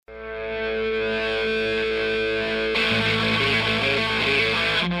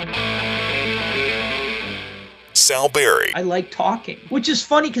Sal Berry. I like talking, which is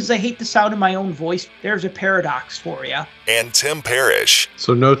funny because I hate the sound of my own voice. There's a paradox for you. And Tim Parrish.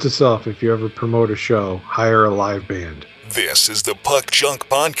 So note to self, if you ever promote a show, hire a live band. This is the Puck Junk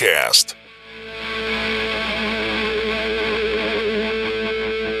Podcast.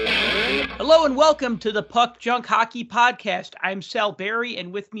 Hello and welcome to the Puck Junk Hockey Podcast. I'm Sal Berry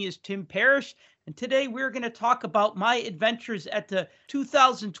and with me is Tim Parrish. And today we're going to talk about my adventures at the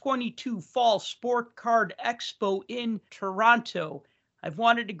 2022 Fall Sport Card Expo in Toronto. I've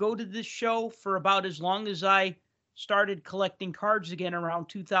wanted to go to this show for about as long as I started collecting cards again around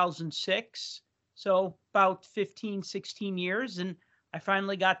 2006. So about 15, 16 years. And I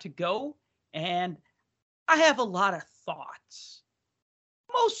finally got to go. And I have a lot of thoughts.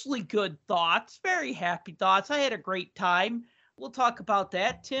 Mostly good thoughts. Very happy thoughts. I had a great time. We'll talk about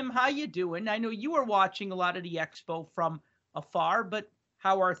that. Tim, how you doing? I know you were watching a lot of the expo from afar, but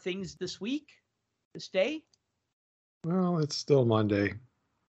how are things this week, this day? Well, it's still Monday,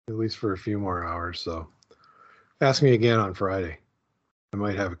 at least for a few more hours. So ask me again on Friday. I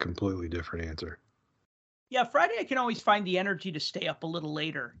might have a completely different answer. Yeah, Friday I can always find the energy to stay up a little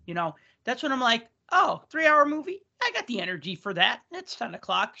later. You know, that's when I'm like, oh, 3-hour movie? I got the energy for that. It's 10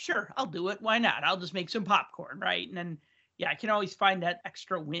 o'clock. Sure, I'll do it. Why not? I'll just make some popcorn, right? And then yeah, I can always find that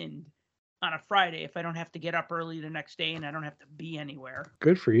extra wind on a Friday if I don't have to get up early the next day and I don't have to be anywhere.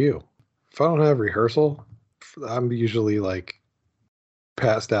 Good for you. If I don't have rehearsal, I'm usually like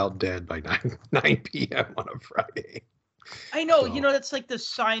passed out dead by 9 p.m. on a Friday. I know, So. You know, that's like the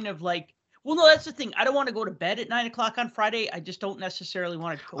sign of like, well, no, that's the thing. I don't want to go to bed at 9 o'clock on Friday. I just don't necessarily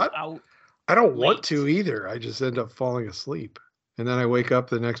want to go out. I don't late. Want to either. I just end up falling asleep. And then I wake up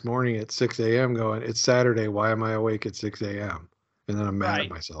the next morning at 6 a.m. going, it's Saturday. Why am I awake at 6 a.m.? And then I'm mad at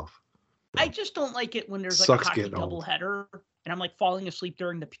myself. I just don't like it when there's like Sucks a hockey getting old. doubleheader and I'm like falling asleep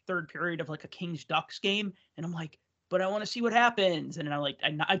during the third period of like a Kings Ducks game. And I'm like, but I want to see what happens. And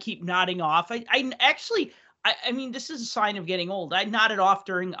I keep nodding off. I mean, this is a sign of getting old. I nodded off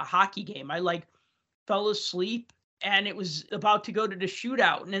during a hockey game. I like fell asleep and it was about to go to the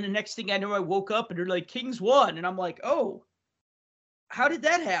shootout. And then the next thing I know, I woke up and they're like, Kings won. And I'm like, oh, how did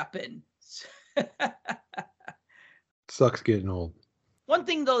that happen? Sucks getting old. One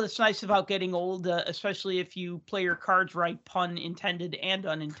thing, though, that's nice about getting old, especially if you play your cards right, pun intended and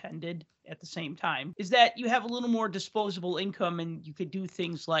unintended at the same time, is that you have a little more disposable income and you could do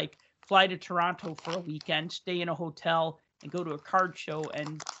things like fly to Toronto for a weekend, stay in a hotel, and go to a card show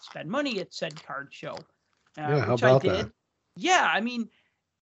and spend money at said card show. Yeah, how about that? Yeah, I mean,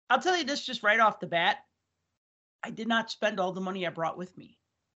 I'll tell you this just right off the bat. I did not spend all the money I brought with me.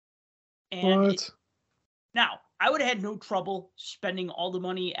 And what? Now, I would have had no trouble spending all the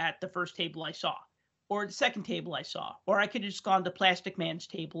money at the first table I saw or the second table I saw. Or I could have just gone to Plastic Man's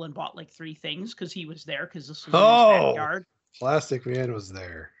table and bought like 3 things because he was there because this was in his backyard. Plastic Man was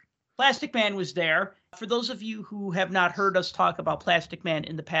there. Plastic Man was there. For those of you who have not heard us talk about Plastic Man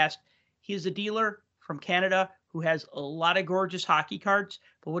in the past, he is a dealer from Canada who has a lot of gorgeous hockey cards.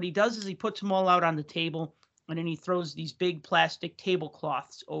 But what he does is he puts them all out on the table and then he throws these big plastic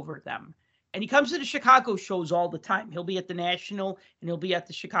tablecloths over them. And he comes to the Chicago shows all the time. He'll be at the National and he'll be at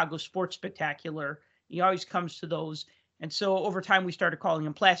the Chicago Sports Spectacular. He always comes to those. And so over time, we started calling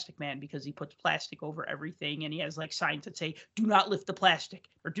him Plastic Man because he puts plastic over everything. And he has like signs that say, do not lift the plastic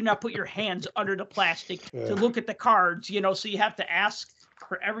or do not put your hands under the plastic to look at the cards, you know, so you have to ask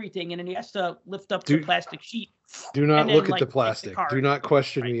for everything. And then he has to lift up the plastic sheet. Do not look at the plastic. Do not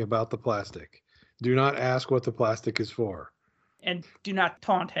question me about the plastic. Do not ask what the plastic is for. And do not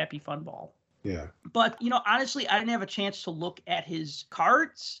taunt Happy Fun Ball. Yeah. But, you know, honestly, I didn't have a chance to look at his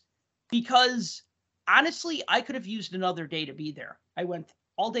cards because, honestly, I could have used another day to be there. I went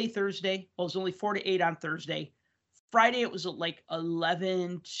all day Thursday. Well, it was only 4 to 8 on Thursday. Friday, it was like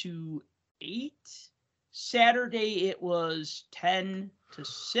 11 to 8. Saturday, it was 10 to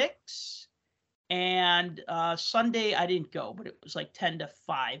 6. And Sunday, I didn't go, but it was like 10 to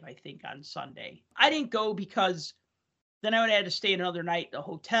 5, I think, on Sunday. I didn't go because then I would have had to stay another night at a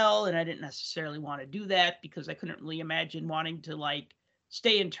hotel, and I didn't necessarily want to do that because I couldn't really imagine wanting to, like,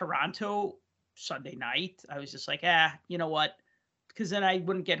 stay in Toronto Sunday night. I was just like, you know what? Because then I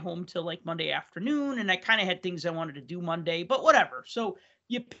wouldn't get home till, like, Monday afternoon, and I kind of had things I wanted to do Monday, but whatever. So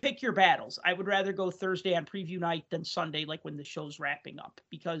you pick your battles. I would rather go Thursday on preview night than Sunday, like when the show's wrapping up,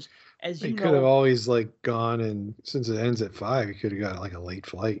 because as you know, could have always like gone, and since it ends at 5, you could have got like a late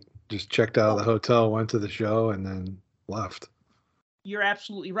flight. Just checked out of the hotel, went to the show, and then left. You're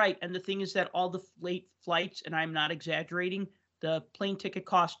absolutely right. And the thing is that all the late flights, and I'm not exaggerating, the plane ticket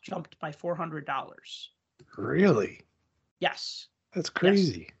cost jumped by $400. Really? Yes. That's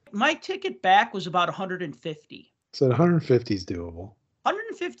crazy. Yes. My ticket back was about $150. So 150 is doable.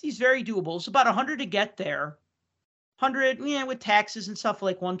 150 is very doable. It's about 100 to get there. 100, yeah, with taxes and stuff,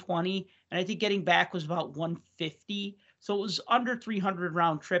 like 120. And I think getting back was about 150. So it was under 300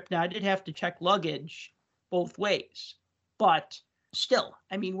 round trip. Now I did have to check luggage both ways, but still,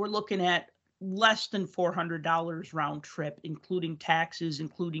 I mean, we're looking at less than $400 round trip, including taxes,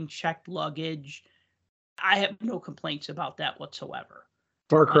 including checked luggage. I have no complaints about that whatsoever.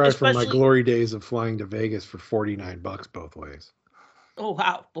 Far cry from my especially- glory days of flying to Vegas for $49 both ways. Oh,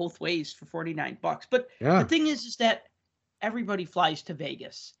 wow. Both ways for $49. But Yeah. the thing is that everybody flies to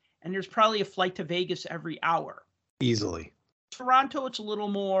Vegas, and there's probably a flight to Vegas every hour. Easily. Toronto, it's a little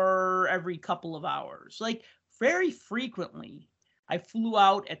more every couple of hours. Like very frequently, I flew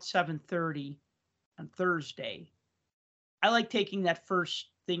out at 7:30 on Thursday. I like taking that first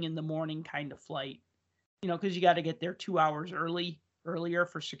thing in the morning kind of flight, because you got to get there 2 hours earlier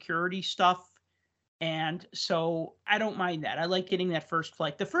for security stuff. And so I don't mind that. I like getting that first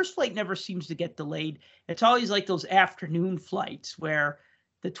flight. The first flight never seems to get delayed. It's always like those afternoon flights where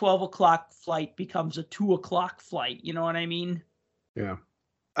the 12 o'clock flight becomes a 2 o'clock flight. You know what I mean? Yeah.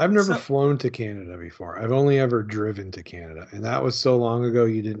 I've never So- flown to Canada before. I've only ever driven to Canada. And that was so long ago,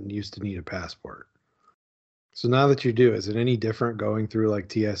 you didn't used to need a passport. So now that you do, is it any different going through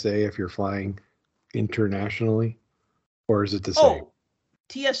like TSA if you're flying internationally? Or is it the same? Oh,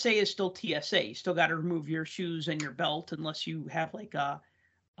 TSA is still TSA. You still got to remove your shoes and your belt unless you have like a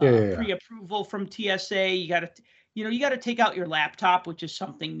Yeah. pre-approval from TSA. You got to, you got to take out your laptop, which is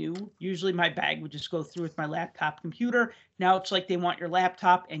something new. Usually my bag would just go through with my laptop computer. Now it's like they want your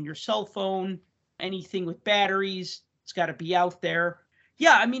laptop and your cell phone, anything with batteries. It's got to be out there.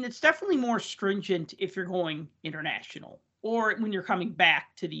 Yeah, I mean, it's definitely more stringent if you're going international, or when you're coming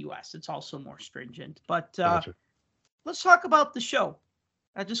back to the US, it's also more stringent. But Gotcha. let's talk about the show.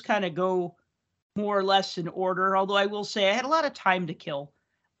 I just kind of go more or less in order, although I will say I had a lot of time to kill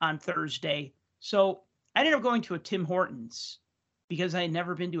on Thursday. So I ended up going to a Tim Hortons because I had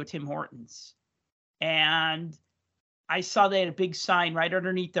never been to a Tim Hortons. And I saw they had a big sign right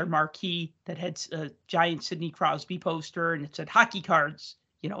underneath their marquee that had a giant Sidney Crosby poster, and it said hockey cards,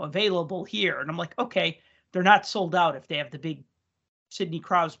 available here. And I'm like, okay, they're not sold out if they have the big Sidney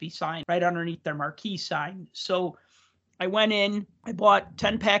Crosby sign right underneath their marquee sign. So I went in, I bought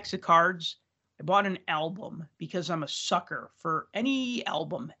 10 packs of cards. I bought an album because I'm a sucker for any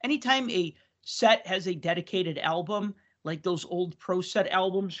album. Anytime a set has a dedicated album, like those old Pro Set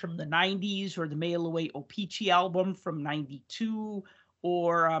albums from the 90s, or the Mail Away O-Pee-Chee album from 92,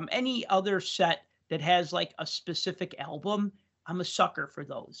 or any other set that has like a specific album, I'm a sucker for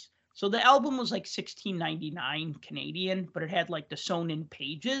those. So the album was like $16.99 Canadian, but it had like the sewn in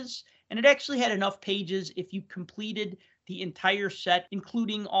pages, and it actually had enough pages if you completed the entire set,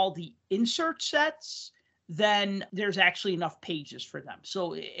 including all the insert sets, then there's actually enough pages for them.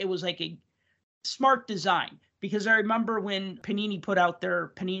 So it was like a smart design, because I remember when Panini put out their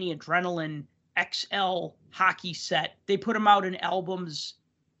Panini Adrenaline XL hockey set, they put them out in albums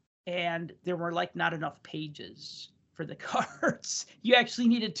and there were like not enough pages for the cards. You actually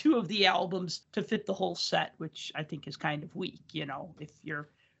needed 2 of the albums to fit the whole set, which I think is kind of weak, if you're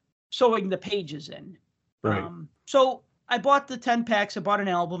sewing the pages in. Right. So I bought the 10 packs, I bought an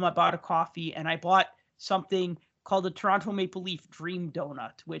album, I bought a coffee, and I bought something called the Toronto Maple Leaf Dream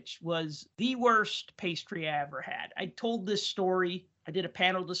Donut, which was the worst pastry I ever had. I told this story. I did a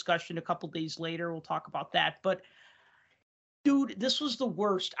panel discussion a couple days later. We'll talk about that. But dude, this was the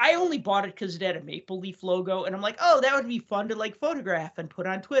worst. I only bought it because it had a maple leaf logo, and I'm like, oh, that would be fun to like photograph and put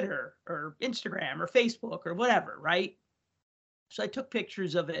on Twitter or Instagram or Facebook or whatever, right? So I took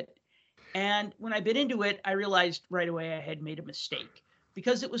pictures of it. And when I bit into it, I realized right away I had made a mistake,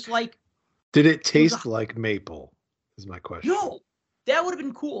 because it was like, Did it taste like maple? Is my question. no, that would have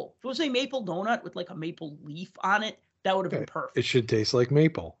been cool. If it was a maple donut with like a maple leaf on it, that would have been perfect. It should taste like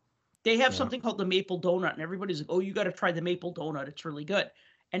maple. They have Yeah. something called the maple donut, and everybody's like, oh, you got to try the maple donut. It's really good.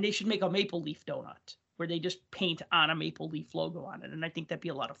 And they should make a maple leaf donut where they just paint on a maple leaf logo on it. And I think that'd be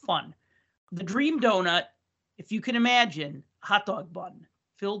a lot of fun. The Dream Donut, if you can imagine, a hot dog bun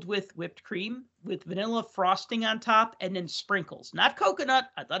filled with whipped cream with vanilla frosting on top, and then sprinkles. Not coconut.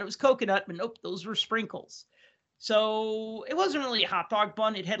 I thought it was coconut, but nope, those were sprinkles. So it wasn't really a hot dog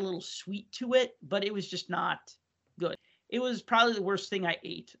bun. It had a little sweet to it, but it was just not good. It was probably the worst thing I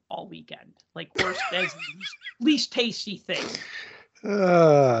ate all weekend. Like worst as least tasty thing.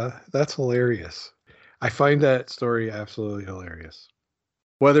 That's hilarious. I find that story absolutely hilarious.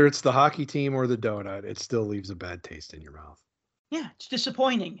 Whether it's the hockey team or the donut, it still leaves a bad taste in your mouth. Yeah, it's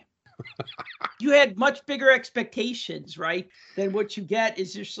disappointing. You had much bigger expectations, right? Than what you get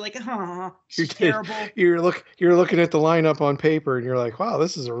is just like, it's terrible. You're looking at the lineup on paper and you're like, wow,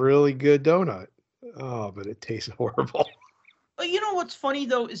 this is a really good donut. Oh, but it tastes horrible. But you know what's funny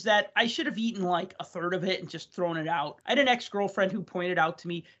though is that I should have eaten like a third of it and just thrown it out. I had an ex-girlfriend who pointed out to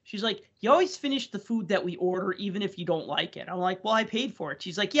me, she's like, you always finish the food that we order even if you don't like it. I'm like, well, I paid for it.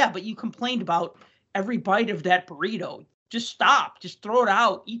 She's like, yeah, but you complained about every bite of that burrito. Just stop. Just throw it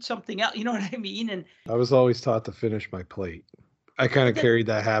out. Eat something else. You know what I mean? And I was always taught to finish my plate. I kind of carried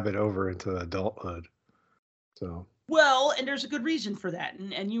that habit over into adulthood. So well, and there's a good reason for that.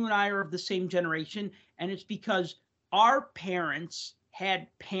 And you and I are of the same generation, and it's because our parents had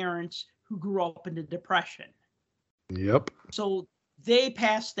parents who grew up in the Depression. Yep. So they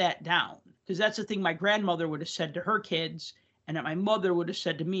passed that down, because that's the thing my grandmother would have said to her kids and that my mother would have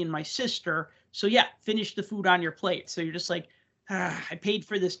said to me and my sister. So yeah, finish the food on your plate. So you're just like, I paid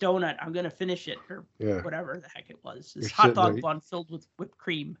for this donut. I'm going to finish it, or whatever the heck it was. This hot dog bun filled with whipped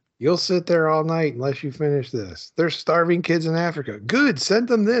cream. You'll sit there all night unless you finish this. There's starving kids in Africa. Good. Send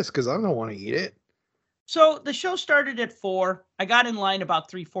them this because I don't want to eat it. So the show started at 4. I got in line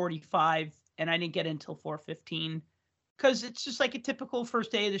about 3:45 and I didn't get in until 4:15 because it's just like a typical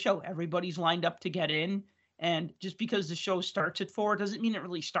first day of the show. Everybody's lined up to get in. And just because the show starts at 4 doesn't mean it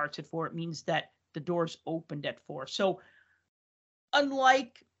really starts at 4. It means that the doors opened at 4. So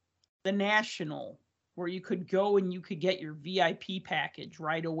unlike the National, where you could go and you could get your VIP package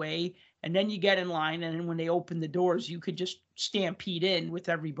right away, and then you get in line, and then when they open the doors, you could just stampede in with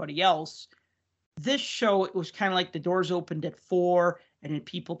everybody else. This show, it was kind of like the doors opened at 4, and then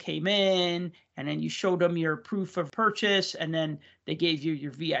people came in, and then you showed them your proof of purchase, and then they gave you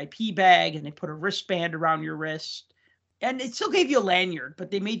your VIP bag, and they put a wristband around your wrist. And it still gave you a lanyard,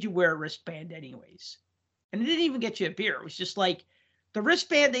 but they made you wear a wristband anyways. And it didn't even get you a beer. It was just like the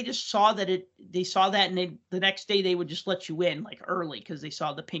wristband, they just saw that and the next day they would just let you in like early because they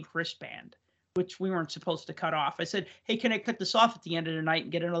saw the pink wristband, which we weren't supposed to cut off. I said, hey, can I cut this off at the end of the night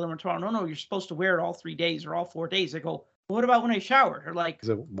and get another one tomorrow? No, you're supposed to wear it all 3 days or all 4 days. I go, what about when I shower? They're like, is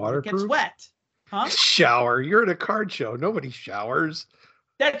it waterproof? It gets wet. Huh? Shower. You're at a card show. Nobody showers.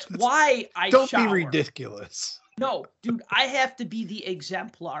 That's why I don't shower. Be ridiculous. No, dude, I have to be the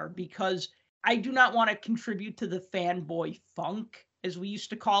exemplar because I do not want to contribute to the fanboy funk, as we used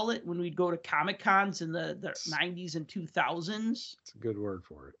to call it when we'd go to Comic Cons in the 90s and 2000s. It's a good word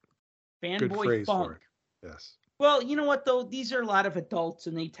for it. Fanboy funk. Yes. Well, you know what, though? These are a lot of adults,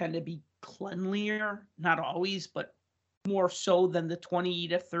 and they tend to be cleanlier. Not always, but more so than the 20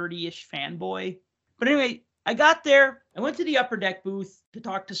 to 30-ish fanboy. But anyway, I got there. I went to the upper deck booth to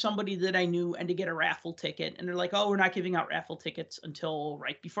talk to somebody that I knew and to get a raffle ticket. And they're like, oh, we're not giving out raffle tickets until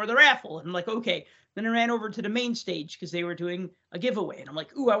right before the raffle. And I'm like, okay. Then I ran over to the main stage because they were doing a giveaway. And I'm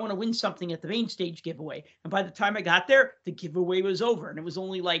like, ooh, I want to win something at the main stage giveaway. And by the time I got there, the giveaway was over. And it was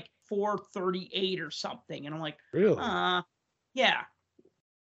only like 4:38 or something. And I'm like, really? Yeah.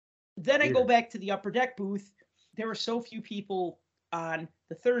 Then I go back to the upper deck booth. There were so few people on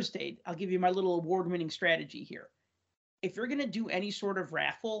the Thursday. I'll give you my little award-winning strategy here. If you're going to do any sort of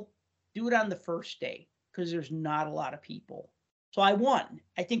raffle, do it on the first day because there's not a lot of people. So I won.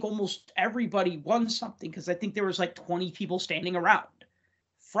 I think almost everybody won something because I think there was like 20 people standing around.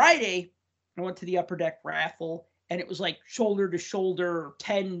 Friday, I went to the upper deck raffle and it was like shoulder to shoulder,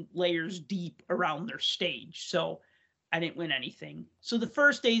 10 layers deep around their stage. So I didn't win anything. So the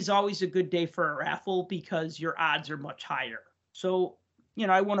first day is always a good day for a raffle because your odds are much higher. So,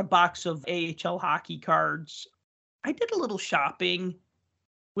 I won a box of AHL hockey cards. I did a little shopping,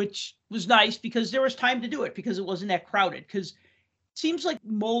 which was nice because there was time to do it because it wasn't that crowded. Because it seems like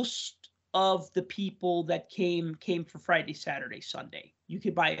most of the people that came for Friday, Saturday, Sunday. You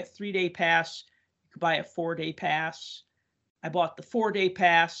could buy a 3-day pass. You could buy a 4-day pass. I bought the 4-day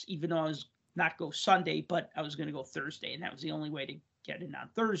pass, even though I was not go Sunday, but I was going to go Thursday, and that was the only way to get in on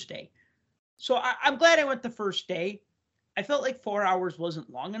Thursday. So I'm glad I went the first day. I felt like 4 hours wasn't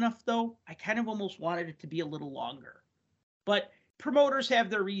long enough, though. I kind of almost wanted it to be a little longer. But promoters have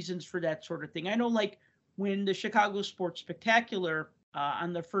their reasons for that sort of thing. I know, like, when the Chicago Sports Spectacular,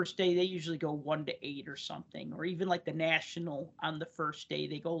 on the first day, they usually go 1 to 8 or something. Or even, like, the National on the first day,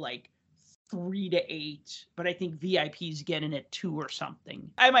 they go, like, 3 to 8. But I think VIPs get in at 2 or something.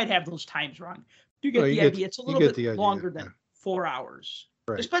 I might have those times wrong. You get the idea. It's a little bit longer than 4 hours.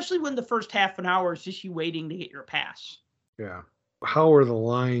 Right. Especially when the first half an hour is just you waiting to get your pass. Yeah. How are the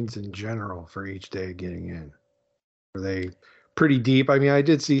lines in general for each day getting in? Are they pretty deep? I mean, I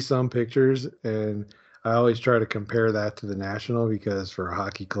did see some pictures, and I always try to compare that to the National because for a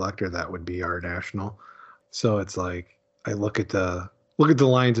hockey collector, that would be our National. So it's like I look at the look at the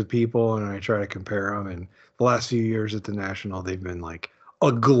lines of people and I try to compare them. And the last few years at the National, they've been like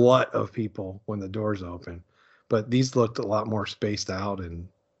a glut of people when the doors open. But these looked a lot more spaced out and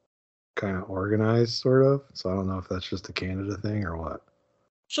kind of organized, sort of. So I don't know if that's just a Canada thing or what.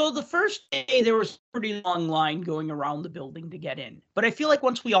 So the first day, there was a pretty long line going around the building to get in. But I feel like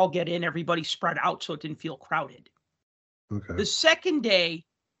once we all get in, everybody spread out so it didn't feel crowded. Okay. The second day,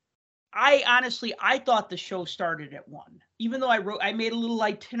 I thought the show started at 1. Even though I made a little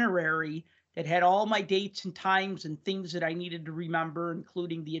itinerary that had all my dates and times and things that I needed to remember,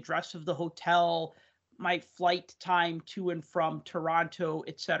 including the address of the hotel, my flight time to and from Toronto,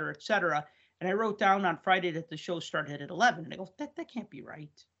 et cetera, et cetera. And I wrote down on Friday that the show started at 11. And I go, that can't be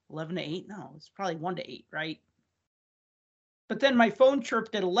right. 11 to 8? No, it's probably 1 to 8, right? But then my phone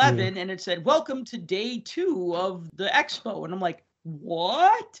chirped at 11 and it said, welcome to day 2 of the expo. And I'm like,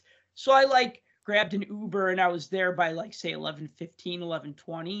 what? So I like grabbed an Uber and I was there by like, say, 11:15,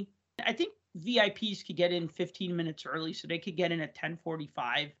 11:20. I think VIPs could get in 15 minutes early, so they could get in at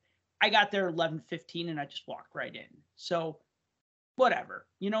 10:45. I got there 11:15 and I just walked right in. So whatever,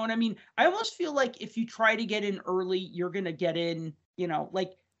 you know what I mean? I almost feel like if you try to get in early, you're going to get in, you know,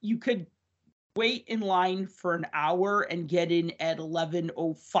 like you could wait in line for an hour and get in at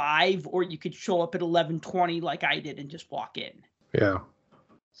 11:05, or you could show up at 11:20 like I did and just walk in. Yeah.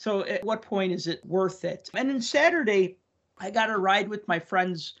 So at what point is it worth it? And then Saturday, I got a ride with my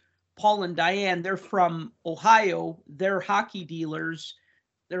friends, Paul and Diane. They're from Ohio. They're hockey dealers.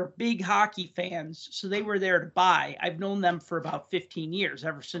 They're big hockey fans, so they were there to buy. I've known them for about 15 years,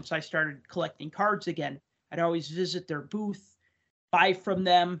 ever since I started collecting cards again. I'd always visit their booth, buy from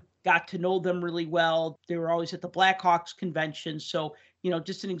them, got to know them really well. They were always at the Blackhawks convention. So, you know,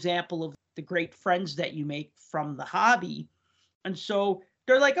 just an example of the great friends that you make from the hobby. And so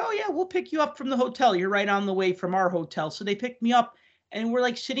they're like, oh, yeah, we'll pick you up from the hotel. You're right on the way from our hotel. So they picked me up and we're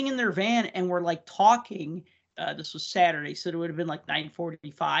like sitting in their van and we're like talking. This was Saturday, so it would have been like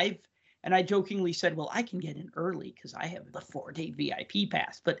 9:45. And I jokingly said, well, I can get in early because I have the 4-day VIP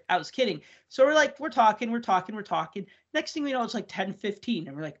pass. But I was kidding. So we're talking. Next thing we know, it's like 10:15.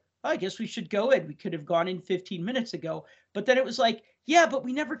 And we're like, oh, I guess we should go in. We could have gone in 15 minutes ago. But then it was like, yeah, but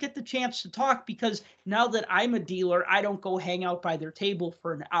we never get the chance to talk because now that I'm a dealer, I don't go hang out by their table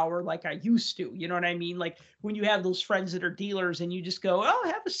for an hour like I used to. You know what I mean? Like when you have those friends that are dealers and you just go,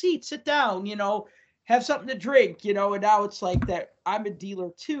 oh, have a seat, sit down, you know, have something to drink, you know, and now it's like that I'm a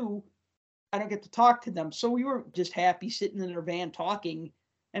dealer too. I don't get to talk to them. So we were just happy sitting in their van talking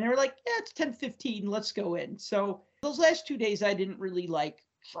and they were like, yeah, it's 10:15. Let's go in. So those last 2 days, I didn't really like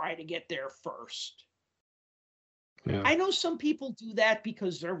try to get there first. Yeah. I know some people do that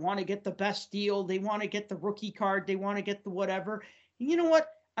because they want to get the best deal. They want to get the rookie card. They want to get the whatever. And you know what?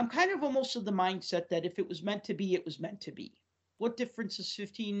 I'm kind of almost of the mindset that if it was meant to be, it was meant to be. What difference is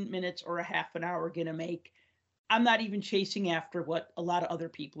 15 minutes or a half an hour going to make? I'm not even chasing after what a lot of other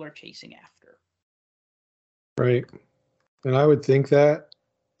people are chasing after. Right. And I would think that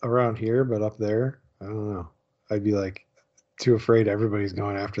around here, but up there, I don't know. I'd be like too afraid everybody's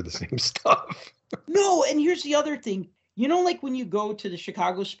going after the same stuff. No, and here's the other thing. You know, like when you go to the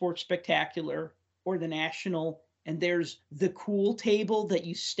Chicago Sports Spectacular or the National, and there's the cool table that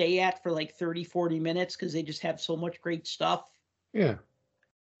you stay at for like 30, 40 minutes because they just have so much great stuff. Yeah.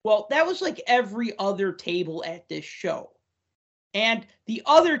 Well, that was like every other table at this show. And the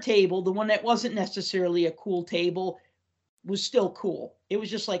other table, the one that wasn't necessarily a cool table, was still cool. It was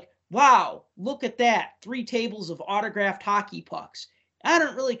just like, wow, look at that. 3 tables of autographed hockey pucks. I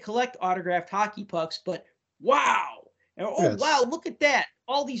don't really collect autographed hockey pucks, but wow. Oh, Yes. wow, look at that.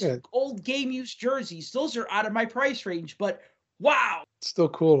 All these old game use jerseys. Those are out of my price range, but wow. It's still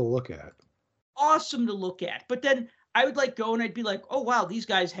cool to look at. Awesome to look at. But then I would like go and I'd be like, oh, wow, these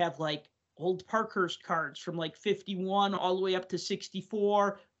guys have like old Parkhurst cards from like 51 all the way up to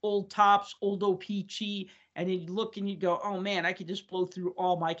 64, old Tops, old O-Pee-Chee. And then you'd look and you'd go, oh, man, I could just blow through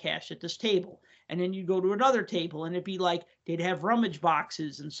all my cash at this table. And then you'd go to another table and it'd be like they'd have rummage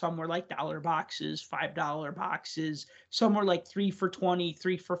boxes and some were like $1 boxes, $5 boxes. Some were like 3 for $20,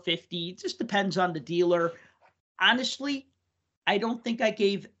 3 for $50. It just depends on the dealer. Honestly, I don't think I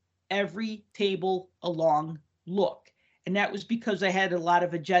gave every table a long look. And that was because I had a lot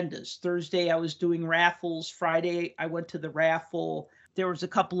of agendas. Thursday, I was doing raffles. Friday, I went to the raffle. There was a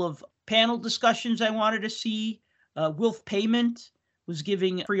couple of panel discussions I wanted to see. Wilf Payment was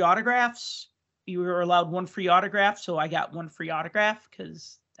giving free autographs. You were allowed 1 free autograph, so I got 1 free autograph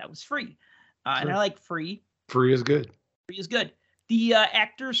because that was free. And I like free. Free is good. Free is good. The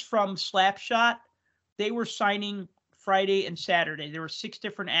actors from Slapshot, they were signing Friday and Saturday. There were 6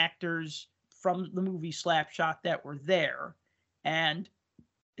 different actors from the movie Slapshot that were there. and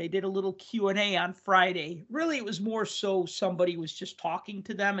they did a little Q&A on Friday. Really, it was more so somebody was just talking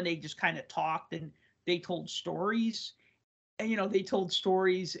to them and they just kind of talked and they told stories. And, they told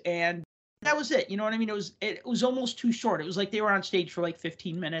stories and that was it. You know what I mean? It was almost too short. It was like they were on stage for like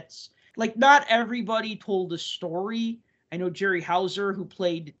 15 minutes. Like not everybody told a story. I know Jerry Hauser, who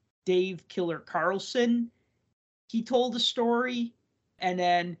played Dave Killer Carlson, he told a story. And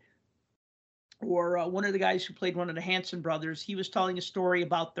then one of the guys who played one of the Hanson brothers, he was telling a story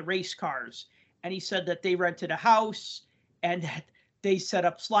about the race cars. And he said that they rented a house and that they set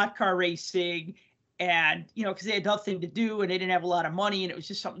up slot car racing and, because they had nothing to do and they didn't have a lot of money and it was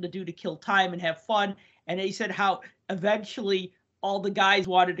just something to do to kill time and have fun. And he said how eventually all the guys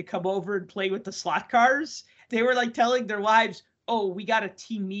wanted to come over and play with the slot cars. They were like telling their wives, oh, we got a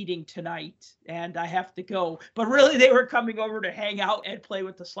team meeting tonight and I have to go. But really they were coming over to hang out and play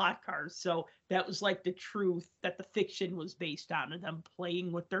with the slot cars. So that was like the truth that the fiction was based on, and them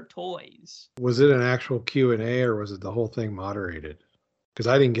playing with their toys. Was it an actual Q&A or was it the whole thing moderated? Because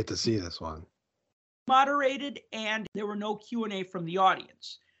I didn't get to see this one. Moderated, and there were no Q&A from the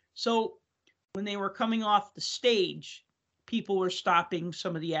audience. So when they were coming off the stage, people were stopping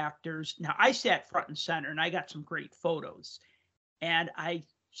some of the actors. Now, I sat front and center, and I got some great photos. And I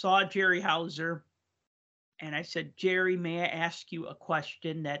saw Jerry Hauser, and I said, Jerry, may I ask you a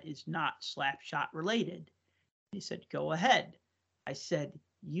question that is not Slapshot related? He said, go ahead. I said,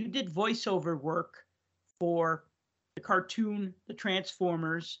 you did voiceover work for the cartoon, The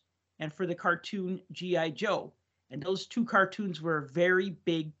Transformers, and for the cartoon G.I. Joe. And those two cartoons were a very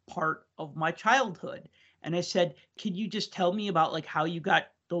big part of my childhood. And I said, can you just tell me about like how you got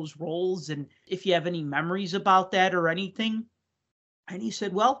those roles and if you have any memories about that or anything? And he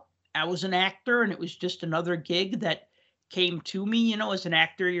said, well, I was an actor and it was just another gig that came to me. As an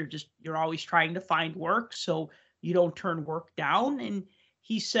actor, you're always trying to find work, so you don't turn work down. And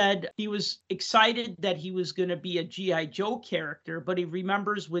he said he was excited that he was going to be a G.I. Joe character, but he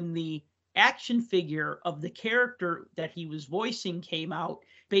remembers when the action figure of the character that he was voicing came out.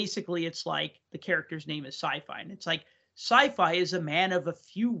 Basically, it's like the character's name is Sci-Fi, and it's like Sci-Fi is a man of a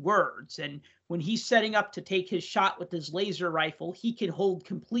few words, and when he's setting up to take his shot with his laser rifle, he can hold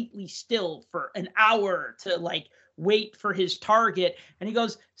completely still for an hour to like wait for his target. And he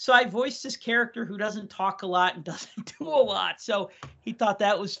goes, so I voiced this character who doesn't talk a lot and doesn't do a lot. So he thought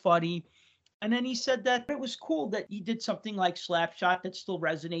that was funny. And then he said that it was cool that he did something like Slapshot that still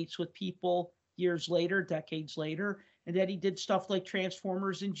resonates with people years later, decades later, and that he did stuff like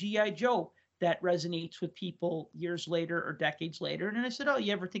Transformers and G.I. Joe that resonates with people years later or decades later. And I said, oh,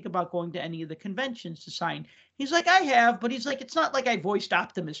 you ever think about going to any of the conventions to sign? He's like, I have, but he's like, it's not like I voiced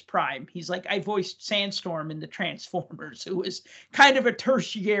Optimus Prime. He's like, I voiced Sandstorm in the Transformers, who was kind of a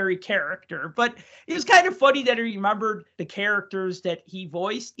tertiary character. But it was kind of funny that he remembered the characters that he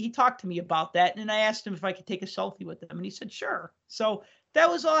voiced. He talked to me about that, and I asked him if I could take a selfie with them, and he said, sure. So that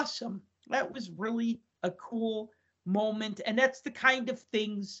was awesome. That was really a cool moment, and that's the kind of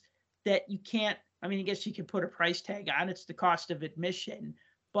things that you can't, I guess you could put a price tag on. It's the cost of admission,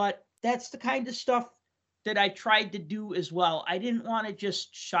 but that's the kind of stuff that I tried to do as well. I didn't want to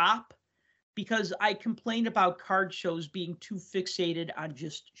just shop because I complained about card shows being too fixated on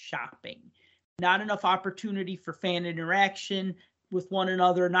just shopping. Not enough opportunity for fan interaction with one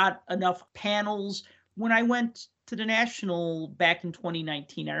another, not enough panels. When I went to the National back in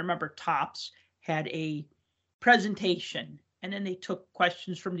 2019, I remember Topps had a presentation, and then they took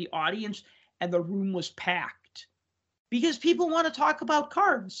questions from the audience, and the room was packed because people want to talk about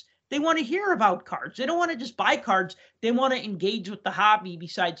cards. They want to hear about cards. They don't want to just buy cards. They want to engage with the hobby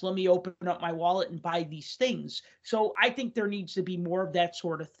besides, let me open up my wallet and buy these things. So I think there needs to be more of that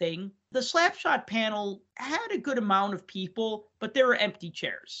sort of thing. The Slapshot panel had a good amount of people, but there were empty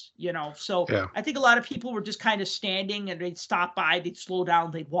chairs, So yeah. I think a lot of people were just kind of standing, and they'd stop by, they'd slow down,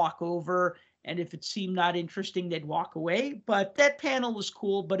 they'd walk over. And if it seemed not interesting, they'd walk away. But that panel was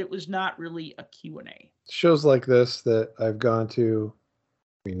cool, but it was not really a Q&A. Shows like this that I've gone to,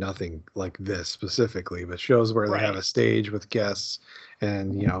 nothing like this specifically, but shows where they have a stage with guests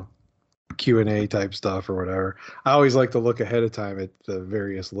and, Q&A type stuff or whatever. I always like to look ahead of time at the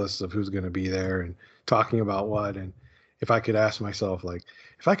various lists of who's going to be there and talking about what. And if I could ask myself, like,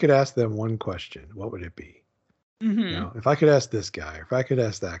 if I could ask them one question, what would it be? Mm-hmm. If I could ask this guy, or if I could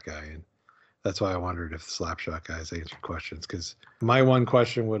ask that guy. And that's why I wondered if the Slapshot guys answered questions, because my one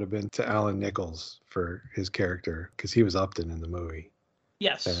question would have been to Alan Nichols for his character, because he was Upton in the movie.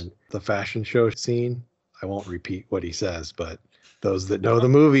 Yes. And the fashion show scene, I won't repeat what he says, but those that know the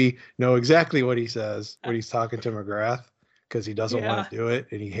movie know exactly what he says when he's talking to McGrath, because he doesn't want to do it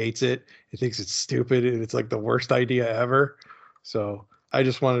and he hates it. He thinks it's stupid and it's like the worst idea ever. So I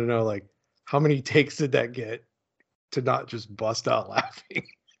just want to know, like, how many takes did that get to not just bust out laughing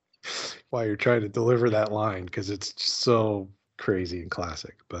while you're trying to deliver that line? Because it's just so crazy and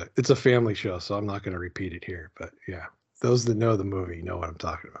classic. But it's a family show, so I'm not going to repeat it here. But yeah, those that know the movie know what I'm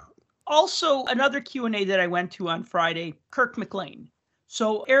talking about. Also, another Q&A that I went to on Friday, Kirk McLean.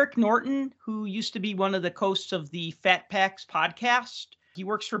 So Eric Norton, who used to be one of the hosts of the Fat Packs podcast, he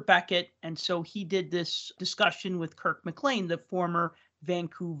works for Beckett. And so he did this discussion with Kirk McLean, the former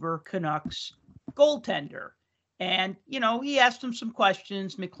Vancouver Canucks goaltender. And, you know, he asked him some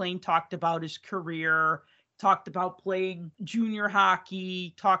questions. McLean talked about his career, talked about playing junior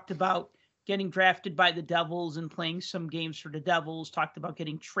hockey, talked about getting drafted by the Devils and playing some games for the Devils, talked about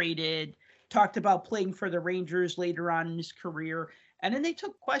getting traded, talked about playing for the Rangers later on in his career. And then they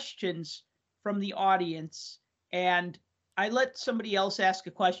took questions from the audience, and I let somebody else ask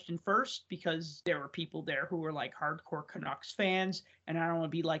a question first because there were people there who were like hardcore Canucks fans, and I don't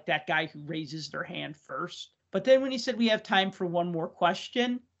want to be like that guy who raises their hand first. But then when he said we have time for one more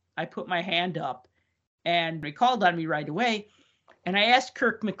question, I put my hand up, and he called on me right away. And I asked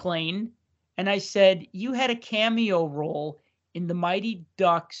Kirk McLean, and I said, you had a cameo role in the Mighty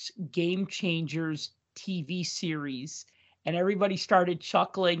Ducks Game Changers TV series. And everybody started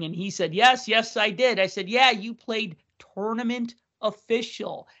chuckling. And he said, yes, I did. I said, yeah, you played tournament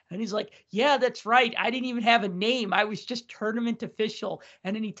official. And he's like, yeah, that's right. I didn't even have a name. I was just tournament official.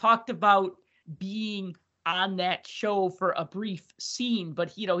 And then he talked about being on that show for a brief scene,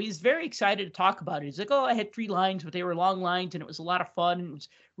 but you know, he's very excited to talk about it. He's like, oh, I had 3 lines, but they were long lines and it was a lot of fun and it was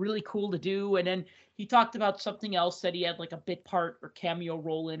really cool to do. And then he talked about something else that he had like a bit part or cameo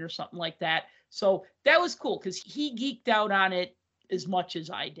role in or something like that. So that was cool because he geeked out on it as much as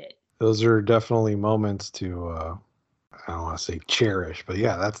I did. Those are definitely moments to, I don't want to say cherish, but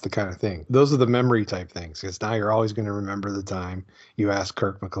yeah, that's the kind of thing. Those are the memory type things because now you're always going to remember the time you asked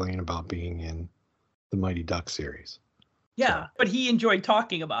Kirk McLean about being in the Mighty Ducks series. Yeah, but he enjoyed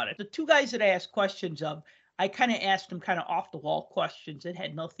talking about it. The 2 guys that I asked questions of, I kind of asked them kind of off the wall questions that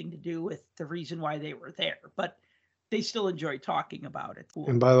had nothing to do with the reason why they were there, but they still enjoyed talking about it. Cool.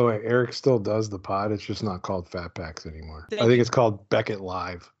 And by the way, Eric still does the pod. It's just not called Fat Packs anymore. I think it's called Beckett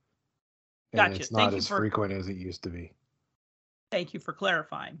Live. And gotcha. It's not as frequent as it used to be. Thank you for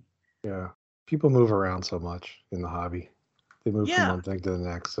clarifying. Yeah. People move around so much in the hobby. They move from one thing to the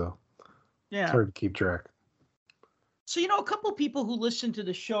next, so it's hard to keep track. So, you know, a couple of people who listen to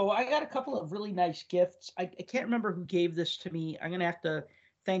the show, I got a couple of really nice gifts. I can't remember who gave this to me. I'm going to have to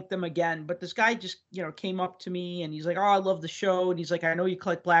thank them again. But this guy just, you know, came up to me and he's like, oh, I love the show. And he's like, I know you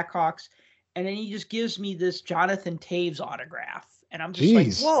collect Blackhawks. And then he just gives me this Jonathan Toews autograph. And I'm just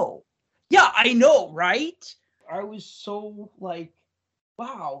like, whoa. Yeah, I know, right? I was so like,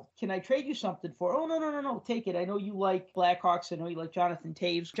 wow, can I trade you something for? Oh, no, take it. I know you like Blackhawks. I know you like Jonathan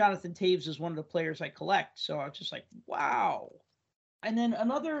Toews. Jonathan Toews is one of the players I collect. So I was just like, wow. And then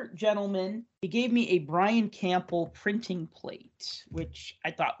another gentleman, he gave me a Brian Campbell printing plate, which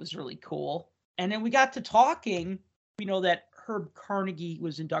I thought was really cool. And then we got to talking. We know that Herb Carnegie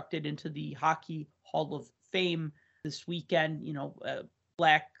was inducted into the Hockey Hall of Fame this weekend. You know, a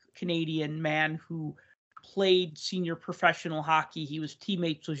Black Canadian man who played senior professional hockey. He was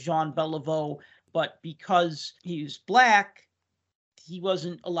teammates with Jean Beliveau, but because he was Black, he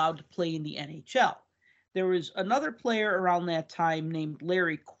wasn't allowed to play in the NHL. There was another player around that time named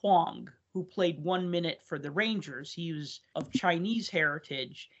Larry Kwong who played 1 minute for the Rangers. He was of Chinese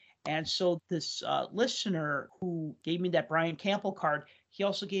heritage. And so this listener who gave me that Brian Campbell card, he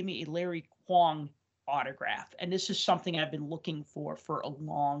also gave me a Larry Kwong autograph. And this is something I've been looking for a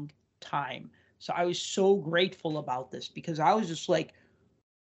long time. So I was so grateful about this because I was just like,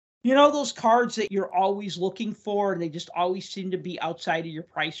 you know, those cards that you're always looking for and they just always seem to be outside of your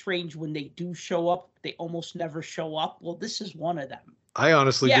price range. When they do show up, they almost never show up. Well, this is one of them. I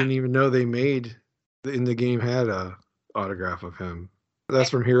honestly didn't even know they made in the game had a autograph of him. That's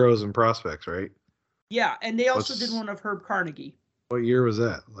from Heroes and Prospects, right? Yeah, and they also did one of Herb Carnegie. What year was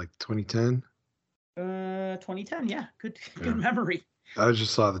that? Like 2010? 2010, yeah. Good memory. I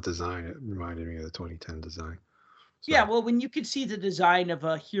just saw the design. It reminded me of the 2010 design. So. Yeah, well, when you could see the design of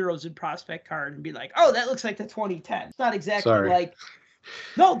a Heroes and Prospect card and be like, oh, that looks like the 2010. It's not exactly like,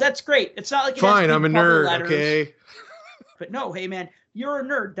 no, that's great. It's not like it fine, I'm a nerd, okay? But no, hey, man, you're a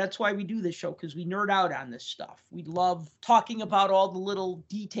nerd. That's why we do this show, because we nerd out on this stuff. We love talking about all the little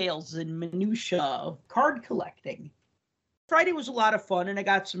details and minutia of card collecting. Friday was a lot of fun, and I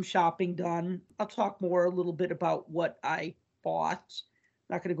got some shopping done. I'll talk more a little bit about what I bought.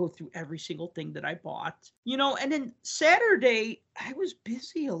 Not going to go through every single thing that I bought. You know, and then Saturday, I was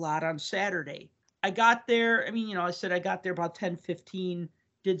busy a lot on Saturday. I got there. I mean, I said I got there about 10:15,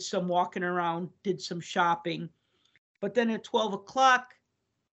 did some walking around, did some shopping. But then at 12 o'clock,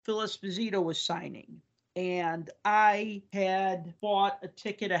 Phil Esposito was signing. And I had bought a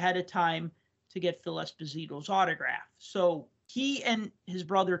ticket ahead of time to get Phil Esposito's autograph. So he and his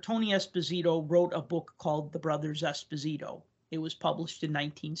brother, Tony Esposito, wrote a book called The Brothers Esposito. It was published in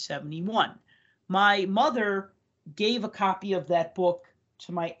 1971. My mother gave a copy of that book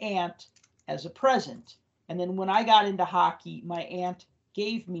to my aunt as a present. And then when I got into hockey, my aunt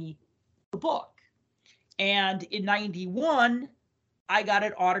gave me the book. And in 91, I got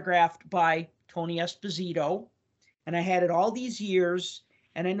it autographed by Tony Esposito. And I had it all these years.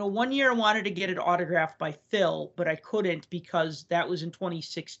 And I know one year I wanted to get it autographed by Phil, but I couldn't because that was in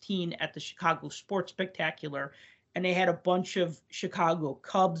 2016 at the Chicago Sports Spectacular. And they had a bunch of Chicago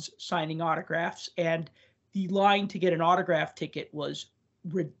Cubs signing autographs. And the line to get an autograph ticket was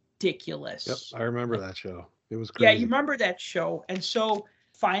ridiculous. Yep, I remember that show. It was crazy. Yeah, you remember that show. And so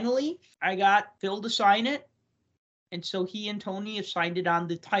finally, I got Phil to sign it. And so he and Tony have signed it on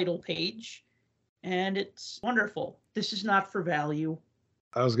the title page. And it's wonderful. This is not for value.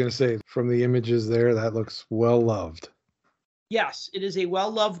 I was going to say, from the images there, that looks well loved. Yes, it is a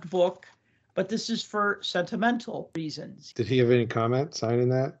well-loved book, but this is for sentimental reasons. Did he have any comment signing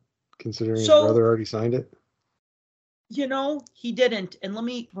that, considering his brother already signed it? He didn't. And let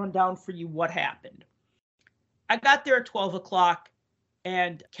me run down for you what happened. I got there at 12 o'clock,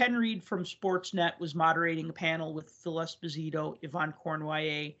 and Ken Reed from Sportsnet was moderating a panel with Phil Esposito, Yvonne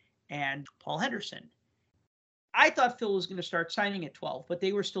Cournoyer, and Paul Henderson. I thought Phil was going to start signing at 12, but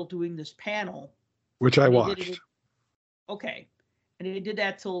they were still doing this panel. Which I watched. Okay. And they did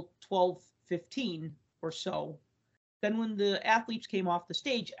that till 12:15 or so. Then when the athletes came off the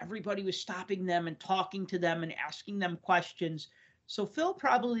stage, everybody was stopping them and talking to them and asking them questions. So Phil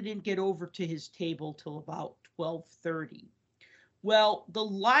probably didn't get over to his table till about 12:30. Well, the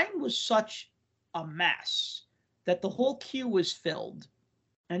line was such a mess that the whole queue was filled.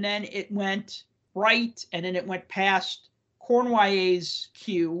 And then it went right, and then it went past Cournoyer's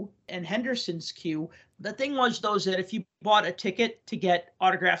queue and Henderson's queue. The thing was, though, is that if you bought a ticket to get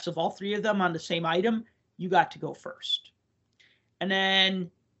autographs of all three of them on the same item, you got to go first. And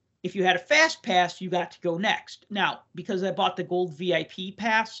then if you had a fast pass, you got to go next. Now, because I bought the gold VIP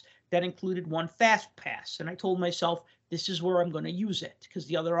pass, that included one fast pass. And I told myself, this is where I'm going to use it, because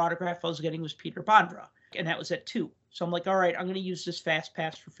the other autograph I was getting was Peter Bondra, and that was at 2. So I'm like, all right, I'm going to use this fast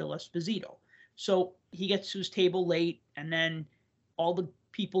pass for Phil Esposito. So he gets to his table late, and then all the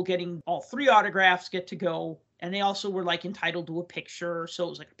people getting all three autographs get to go. And they also were like entitled to a picture. So it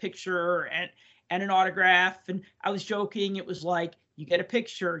was like a picture and an autograph. And I was joking. It was like, you get a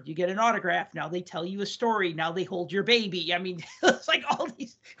picture, you get an autograph. Now they tell you a story. Now they hold your baby. I mean, it's like all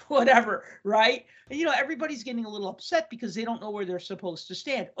these, whatever, right? And, everybody's getting a little upset because they don't know where they're supposed to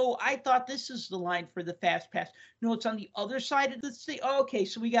stand. Oh, I thought this is the line for the fast pass. No, it's on the other side of the thing. Oh, okay,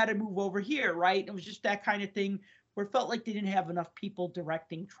 so we got to move over here, right? It was just that kind of thing where it felt like they didn't have enough people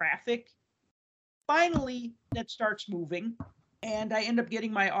directing traffic. Finally, that starts moving, and I end up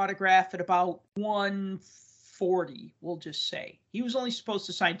getting my autograph at about 1:40, we'll just say. He was only supposed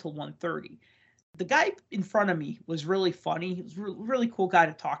to sign till 1:30. The guy in front of me was really funny. He was a really cool guy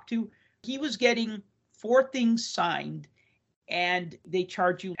to talk to. He was getting 4 things signed, and they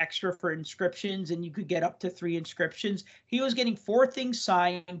charge you extra for inscriptions, and you could get up to 3 inscriptions. He was getting 4 things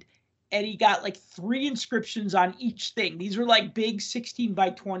signed, and he got like 3 inscriptions on each thing. These were like big 16 by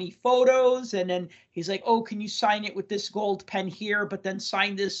 20 photos. And then he's like, oh, can you sign it with this gold pen here, but then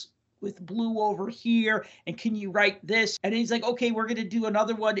sign this with blue over here? And can you write this? And he's like, okay, we're going to do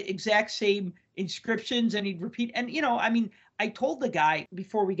another one, exact same inscriptions. And he'd repeat. And, I told the guy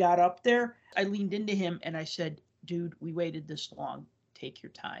before we got up there, I leaned into him and I said, dude, we waited this long. Take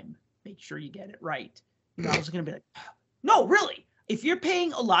your time. Make sure you get it right. I was going to be like, no, really. If you're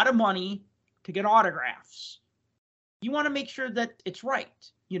paying a lot of money to get autographs, you want to make sure that it's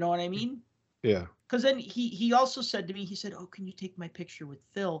right. You know what I mean? Yeah. Because then he also said to me, he said, oh, can you take my picture with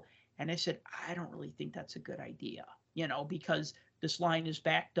Phil? And I said, I don't really think that's a good idea, because this line is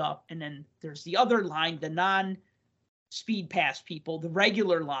backed up. And then there's the other line, the non-speed pass people, the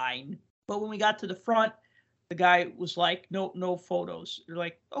regular line. But when we got to the front, the guy was like, no photos. You're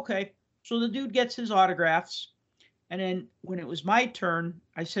like, okay. So the dude gets his autographs. And then when it was my turn,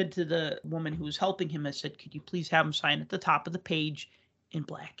 I said to the woman who was helping him, I said, could you please have him sign at the top of the page in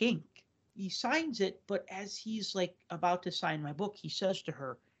black ink? He signs it, but as he's like about to sign my book, he says to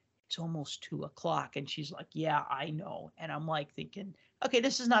her, it's almost 2:00. And she's like, yeah, I know. And I'm like thinking, okay,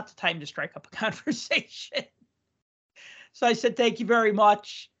 this is not the time to strike up a conversation. So I said, thank you very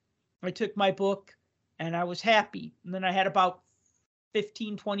much. I took my book and I was happy. And then I had about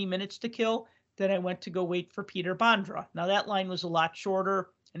 15, 20 minutes to kill. Then I went to go wait for Peter Bondra. Now that line was a lot shorter.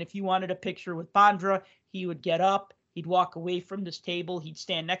 And if you wanted a picture with Bondra, he would get up, he'd walk away from this table, he'd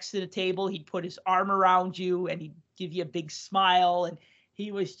stand next to the table, he'd put his arm around you, and he'd give you a big smile. And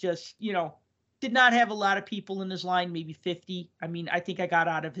he was just, did not have a lot of people in his line, maybe 50. I mean, I think I got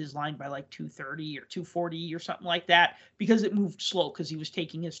out of his line by like 2:30 or 2:40 or something like that, because it moved slow because he was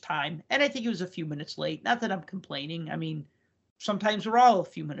taking his time. And I think it was a few minutes late. Not that I'm complaining. I mean, sometimes we're all a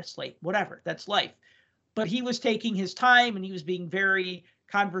few minutes late, whatever, that's life. But he was taking his time and he was being very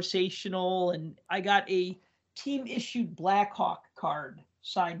conversational. And I got a team issued Blackhawk card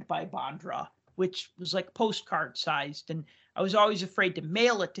signed by Bondra, which was like postcard sized. And I was always afraid to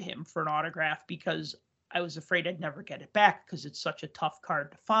mail it to him for an autograph because I was afraid I'd never get it back because it's such a tough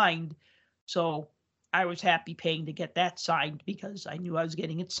card to find. So I was happy paying to get that signed because I knew I was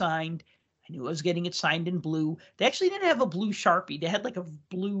getting it signed. I knew I was getting it signed in blue. They actually didn't have a blue Sharpie. They had like a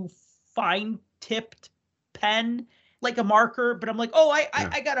blue fine tipped pen, like a marker. But I'm like, oh,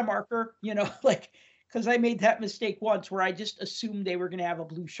 I got a marker, like, because I made that mistake once where I just assumed they were going to have a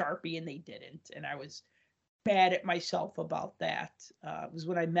blue Sharpie and they didn't. And I was mad at myself about that. It was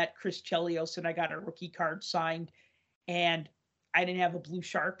when I met Chris Chelios and I got a rookie card signed and I didn't have a blue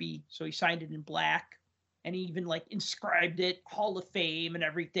Sharpie. So he signed it in black and he even like inscribed it Hall of Fame and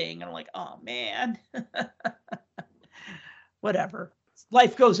everything. And I'm like, oh man, whatever.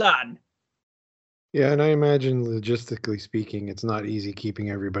 Life goes on. Yeah. And I imagine logistically speaking, it's not easy keeping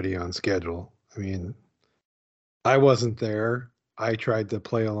everybody on schedule. I mean, I wasn't there. I tried to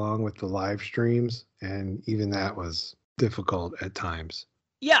play along with the live streams, and even that was difficult at times.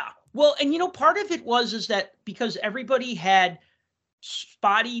 Yeah. Well, and part of it is that because everybody had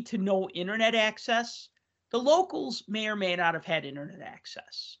spotty to no internet access, the locals may or may not have had internet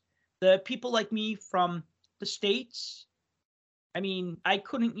access. The people like me from the States, I mean, I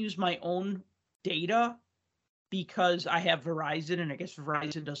couldn't use my own data because I have Verizon, and I guess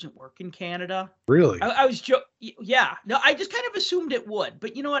Verizon doesn't work in Canada. Really? I was yeah. No, I just kind of assumed it would.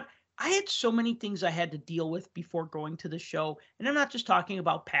 But you know what? I had so many things I had to deal with before going to the show. And I'm not just talking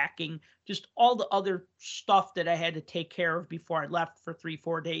about packing, just all the other stuff that I had to take care of before I left for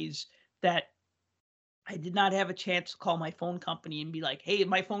 3-4 days that I did not have a chance to call my phone company and be like, hey, is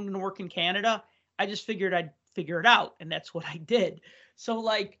my phone going to work in Canada? I just figured I'd figure it out. And that's what I did. So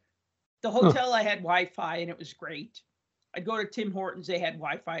like, the hotel, I had Wi-Fi, and it was great. I'd go to Tim Hortons, they had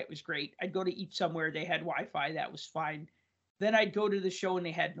Wi-Fi, it was great. I'd go to eat somewhere, they had Wi-Fi, that was fine. Then I'd go to the show, and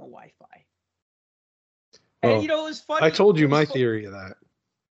they had no Wi-Fi. And, it was funny. I told you my theory of that.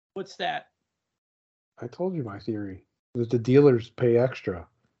 What's that? I told you my theory. That the dealers pay extra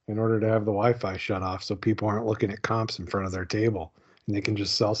in order to have the Wi-Fi shut off so people aren't looking at comps in front of their table, and they can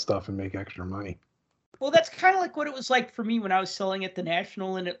just sell stuff and make extra money. Well, that's kind of like what it was like for me when I was selling at the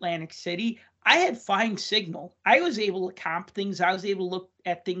National in Atlantic City. I had fine signal. I was able to comp things. I was able to look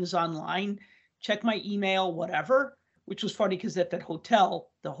at things online, check my email, whatever, which was funny because at that hotel,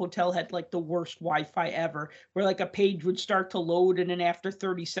 the hotel had like the worst Wi-Fi ever, where like a page would start to load and then after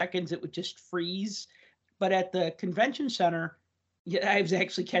 30 seconds, it would just freeze. But at the convention center, I was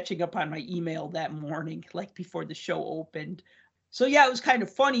actually catching up on my email that morning, like before the show opened. So, yeah, it was kind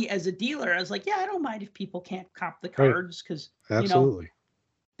of funny as a dealer. I was like, yeah, I don't mind if people can't comp the cards because, absolutely,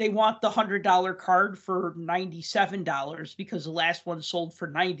 they want the $100 card for $97 because the last one sold for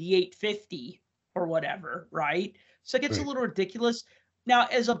 $98.50 or whatever, right? So it gets a little ridiculous. Now,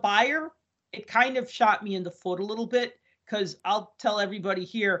 as a buyer, it kind of shot me in the foot a little bit because I'll tell everybody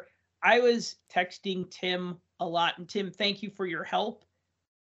here, I was texting Tim a lot. And Tim, thank you for your help.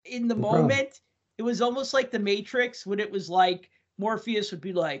 In the moment, it was almost like the Matrix when it was like, Morpheus would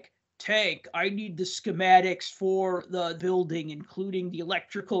be like, Tank, I need the schematics for the building, including the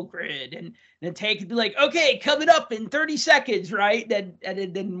electrical grid. And then Tank would be like, okay, coming up in 30 seconds, right?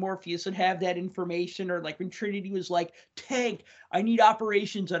 And then Morpheus would have that information. Or like when Trinity was like, Tank, I need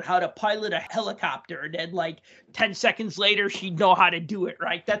operations on how to pilot a helicopter. And then like 10 seconds later, she'd know how to do it,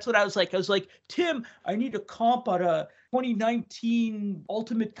 right? That's what I was like. I was like, Tim, I need a comp on a 2019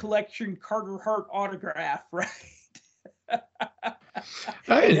 Ultimate Collection Carter Hart autograph, right?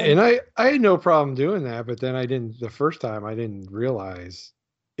 I had no problem doing that, but then the first time I didn't realize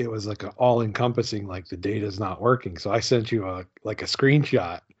it was like an all-encompassing, like the data's not working. So I sent you a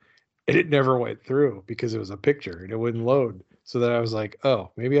screenshot and it never went through because it was a picture and it wouldn't load. So then I was like,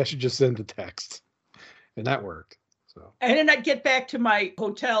 oh, maybe I should just send the text. And that worked. So And then I'd get back to my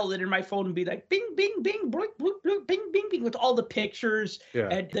hotel and in my phone and be like, bing, bing, bing, bloop, bloop, bloop, bing, bing, bing, with all the pictures yeah,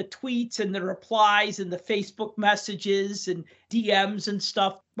 and the tweets and the replies and the Facebook messages and DMs and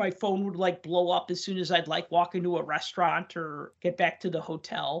stuff. My phone would like blow up as soon as I'd like walk into a restaurant or get back to the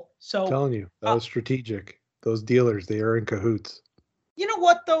hotel. I'm So, telling you, that was strategic. Those dealers, they are in cahoots. you know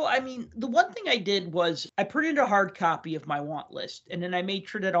what, though? I mean, the one thing I did was I printed a hard copy of my want list, and then I made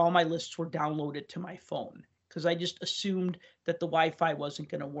sure that all my lists were downloaded to my phone because I just assumed that the Wi-Fi wasn't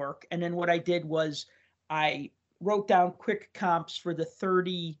going to work. And then what I did was I wrote down quick comps for the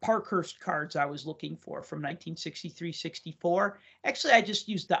 30 Parkhurst cards I was looking for from 1963-64. Actually, I just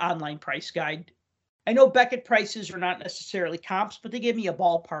used the online price guide. I know Beckett prices are not necessarily comps, but they give me a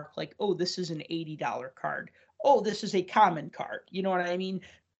ballpark like, oh, this is an $80 card. Oh, this is a common card. You know what I mean?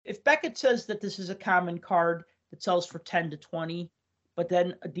 If Beckett says that this is a common card that sells for 10 to 20, but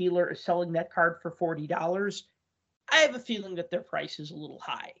then a dealer is selling that card for $40, I have a feeling that their price is a little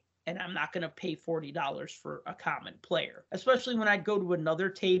high. And I'm not going to pay $40 for a common player, especially when I'd go to another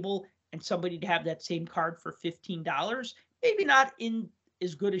table and somebody'd have that same card for $15. Maybe not in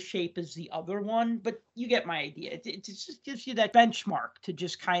as good a shape as the other one, but you get my idea. It just gives you that benchmark to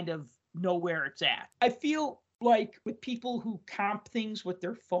just kind of know where it's at. I feel like with people who comp things with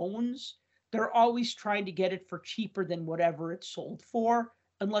their phones, they're always trying to get it for cheaper than whatever it's sold for.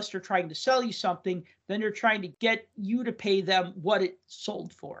 Unless they're trying to sell you something, then they're trying to get you to pay them what it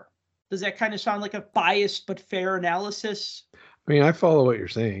sold for. Does that kind of sound like a biased but fair analysis? I mean, I follow what you're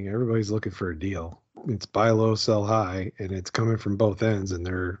saying. Everybody's looking for a deal. It's buy low, sell high, and it's coming from both ends. And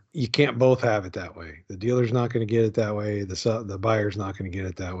you can't both have it that way. The dealer's not going to get it that way. The buyer's not going to get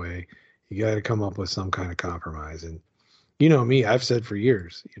it that way. You got to come up with some kind of compromise. And you know me, I've said for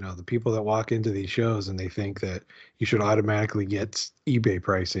years, the people that walk into these shows and they think that you should automatically get eBay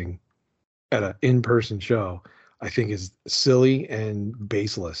pricing at an in-person show, I think is silly and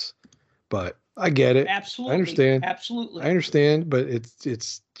baseless. But I get it. Absolutely. I understand. Absolutely. I understand, but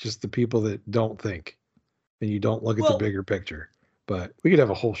it's just the people that don't think and you don't look at the bigger picture. But we could have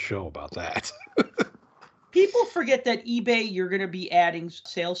a whole show about that. People forget that eBay, you're going to be adding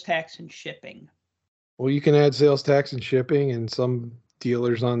sales tax and shipping. Well, you can add sales tax and shipping, and some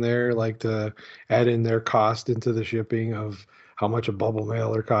dealers on there like to add in their cost into the shipping of how much a bubble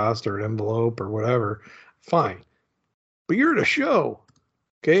mailer cost or an envelope or whatever. Fine. But you're at a show.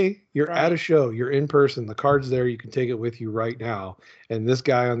 Okay, you're at a show, you're in person, the card's there, you can take it with you right now. And this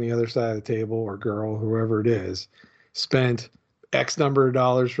guy on the other side of the table or girl, whoever it is, spent X number of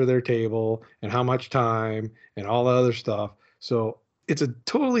dollars for their table and how much time and all the other stuff. So it's a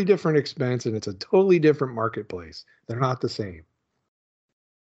totally different expense and it's a totally different marketplace. They're not the same.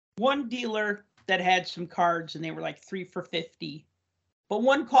 One dealer that had some cards and they were like 3 for $50, but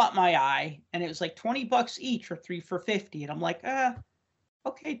one caught my eye and it was like $20 each or 3 for $50. And I'm like,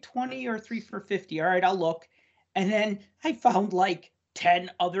 okay, 20 or 3 for $50. All right, I'll look. And then I found like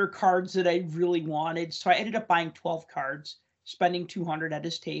 10 other cards that I really wanted. So I ended up buying 12 cards, spending $200 at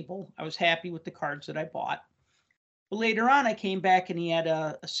his table. I was happy with the cards that I bought. But later on, I came back and he had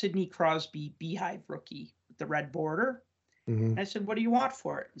a Sidney Crosby Beehive rookie with the red border. Mm-hmm. And I said, what do you want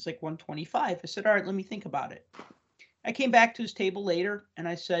for it? It's like $125. I said, all right, let me think about it. I came back to his table later and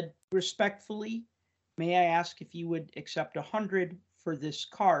I said, respectfully, may I ask if you would accept $100 for this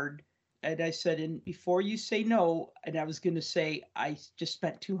card? And I said, and before you say no, and I was going to say, I just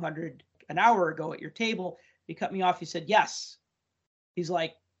spent $200 an hour ago at your table. He cut me off. He said, yes. He's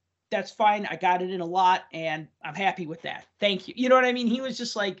like, that's fine. I got it in a lot and I'm happy with that. Thank you. You know what I mean? He was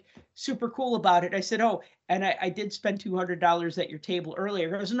just like super cool about it. I said, oh, and I did spend $200 at your table earlier.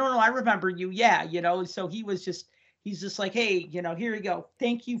 He goes, no, I remember you. Yeah. So he's just like, hey, here you go.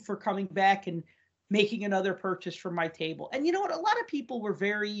 Thank you for coming back and making another purchase from my table. And you know what? A lot of people were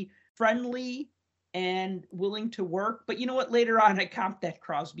very friendly and willing to work. But you know what? Later on, I comped that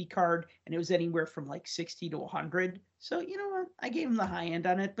Crosby card and it was anywhere from like 60 to 100. So you know what? I gave him the high end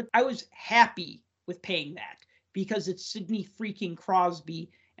on it, but I was happy with paying that because it's Sidney freaking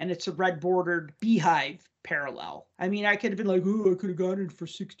Crosby and it's a red bordered Beehive parallel. I mean, I could have been like, oh, I could have gotten it for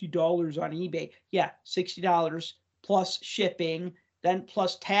 $60 on eBay. Yeah, $60 plus shipping, then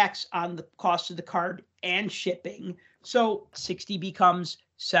plus tax on the cost of the card and shipping. So 60 becomes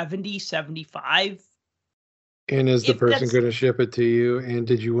 70, 75. And is the person going to ship it to you? And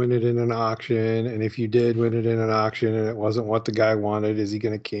did you win it in an auction? And if you did win it in an auction and it wasn't what the guy wanted, is he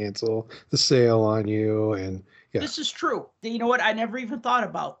going to cancel the sale on you? And yeah, this is true. You know what? I never even thought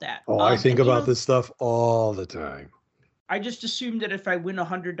about that. Oh, I think about this stuff all the time. I just assumed that if I win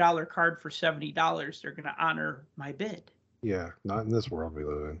 $100 card for $70, they're going to honor my bid. Yeah, not in this world we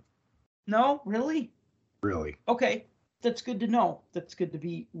live in. No, really? really. Okay, that's good to know. That's good to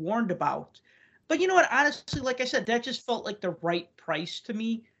be warned about. But you know what? Honestly, like I said, that just felt like the right price to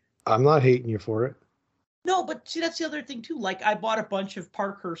me. I'm not hating you for it. No, but see, that's the other thing too. Like, I bought a bunch of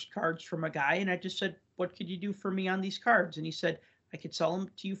Parkhurst cards from a guy, and I just said, "What could you do for me on these cards?" And he said, "I could sell them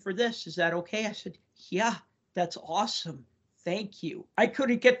to you for this. Is that okay?" I said, "Yeah, that's awesome. Thank you." I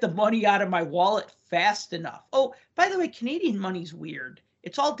couldn't get the money out of my wallet fast enough. Oh, by the way, Canadian money's weird.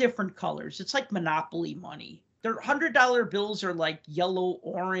 It's all different colors. It's like Monopoly money. Their $100 bills are like yellow,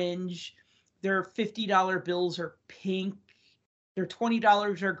 orange. Their $50 bills are pink. Their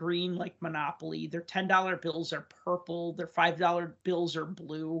 $20 are green like Monopoly. Their $10 bills are purple. Their $5 bills are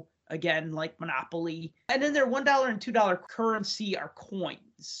blue, again, like Monopoly. And then their $1 and $2 currency are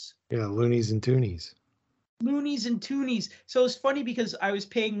coins. Yeah, loonies and toonies. Loonies and toonies. So it's funny because I was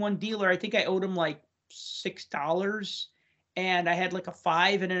paying one dealer, I think I owed him like $6. And I had like a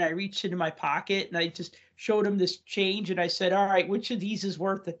 5, and then I reached into my pocket and I just showed him this change, and I said, "All right, which of these is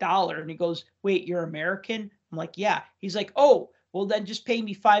worth $1?" And he goes, "Wait, you're American?" I'm like, "Yeah." He's like, "Oh, well then just pay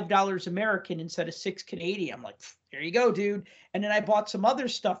me $5 American instead of 6 Canadian." I'm like, "There you go, dude." And then I bought some other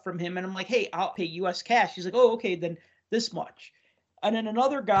stuff from him, and I'm like, "Hey, I'll pay US cash." He's like, "Oh, okay, then this much." And then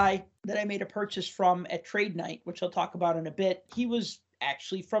another guy that I made a purchase from at trade night, which I'll talk about in a bit, he was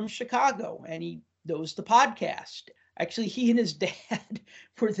actually from Chicago, and he knows the podcast. Actually, he and his dad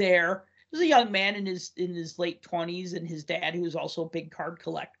were there. He was a young man in his late 20s, and his dad, who was also a big card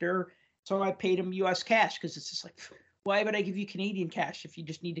collector. So I paid him US cash, because it's just like, why would I give you Canadian cash if you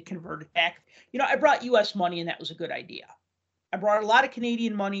just need to convert it back? You know, I brought US money, and that was a good idea. I brought a lot of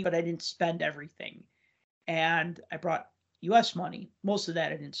Canadian money, but I didn't spend everything. And I brought US money. Most of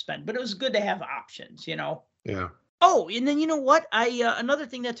that I didn't spend, but it was good to have options, you know? Yeah. Oh, and then you know what? Another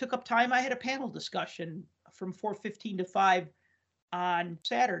thing that took up time, I had a panel discussion from 4:15 to 5 on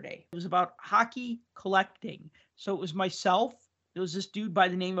Saturday. It was about hockey collecting. So it was myself. There was this dude by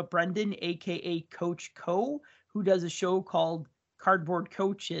the name of Brendan, aka Coach Co, who does a show called Cardboard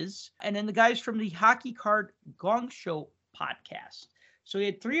Coaches, and then the guys from the Hockey Card Gong Show podcast. So we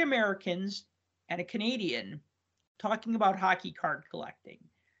had 3 Americans and a Canadian talking about hockey card collecting.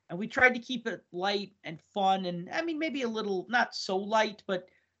 And we tried to keep it light and fun, and I mean, maybe a little not so light, but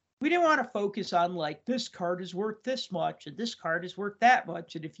we didn't want to focus on like, this card is worth this much and this card is worth that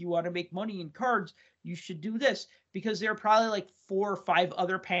much, and if you want to make money in cards, you should do this, because there are probably like 4 or 5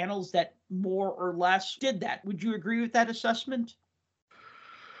 other panels that more or less did that. Would you agree with that assessment?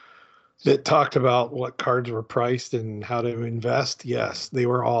 That talked about what cards were priced and how to invest. Yes, they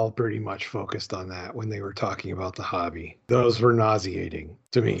were all pretty much focused on that when they were talking about the hobby. Those were nauseating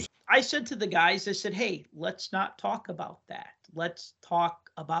to me. I said to the guys, I said, "Hey, let's not talk about that. Let's talk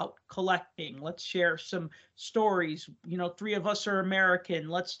about collecting. Let's share some stories. You know, 3 of us are American.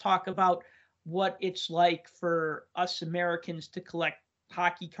 Let's talk about what it's like for us Americans to collect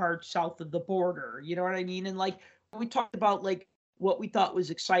hockey cards south of the border." You know what I mean? And like, we talked about like what we thought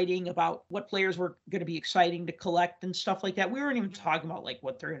was exciting about what players were going to be exciting to collect and stuff like that. We weren't even talking about like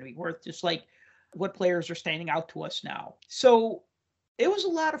what they're going to be worth, just like what players are standing out to us now. So it was a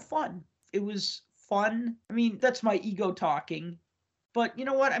lot of fun. It was fun. I mean, that's my ego talking. But you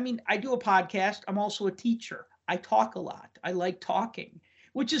know what? I mean, I do a podcast. I'm also a teacher. I talk a lot. I like talking,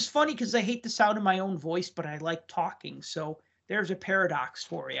 which is funny because I hate the sound of my own voice, but I like talking. So there's a paradox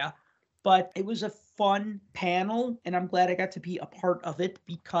for you. But it was a fun panel, and I'm glad I got to be a part of it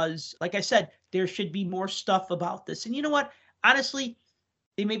because, like I said, there should be more stuff about this. And you know what? Honestly,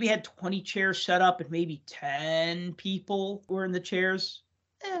 they maybe had 20 chairs set up and maybe 10 people were in the chairs.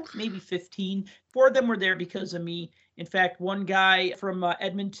 Maybe 15. 4 of them were there because of me. In fact, one guy from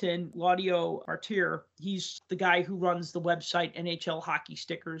Edmonton, Claudio Martir, he's the guy who runs the website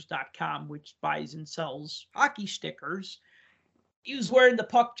NHLHockeyStickers.com, which buys and sells hockey stickers. He was wearing the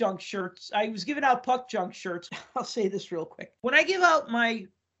Puck Junk shirts. I was giving out Puck Junk shirts. I'll say this real quick. When I give out my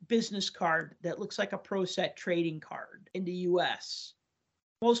business card that looks like a Pro Set trading card in the US,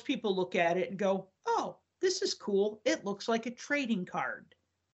 most people look at it and go, "Oh, this is cool. It looks like a trading card."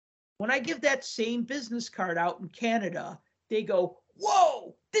 When I give that same business card out in Canada, they go,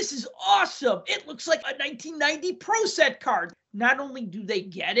 "Whoa, this is awesome. It looks like a 1990 Pro Set card." Not only do they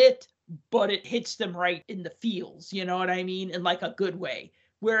get it, but it hits them right in the feels, you know what I mean? In like a good way.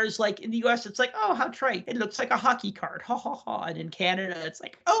 Whereas like in the US, it's like, "Oh, how trite. It looks like a hockey card. Ha ha ha." And in Canada, it's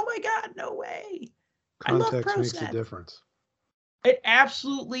like, "Oh my God, no way." Context makes a difference. It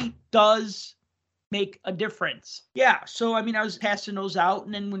absolutely does make a difference. Yeah. So, I mean, I was passing those out.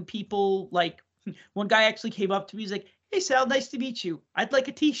 And then when people like, one guy actually came up to me, he's like, "Hey, Sal, nice to meet you. I'd like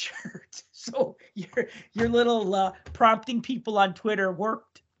a t-shirt." So your little prompting people on Twitter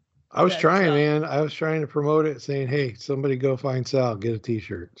worked. I was that, trying, man. I was trying to promote it, saying, "Hey, somebody go find Sal, get a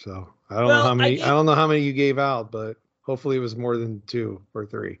T-shirt." So I don't know how Well, many. I don't know how many you gave out, but hopefully it was more than 2 or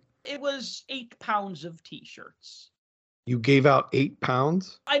 3. it was 8 pounds of T-shirts. You gave out 8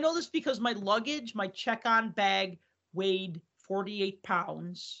 pounds. I know this because my luggage, my check-on bag weighed 48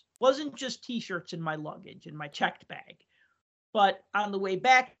 pounds. Wasn't just T-shirts in my luggage, in my checked bag. But on the way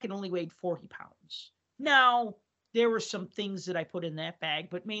back, it only weighed 40 pounds. Now, there were some things that I put in that bag,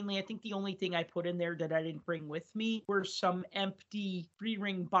 but mainly I think the only thing I put in there that I didn't bring with me were some empty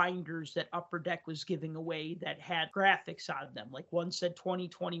 3-ring binders that Upper Deck was giving away that had graphics on them. Like one said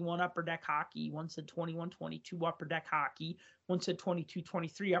 2021 Upper Deck Hockey, one said 21-22 Upper Deck Hockey, one said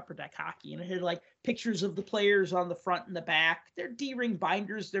 22-23 Upper Deck Hockey. And it had like pictures of the players on the front and the back. They're D-ring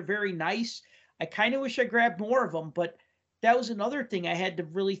binders. They're very nice. I kind of wish I grabbed more of them, but that was another thing I had to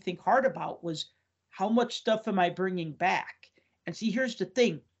really think hard about was how much stuff am I bringing back? And see, here's the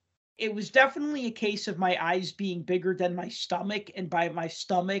thing. It was definitely a case of my eyes being bigger than my stomach. And by my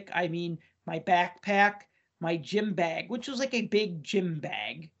stomach, I mean my backpack, my gym bag, which was like a big gym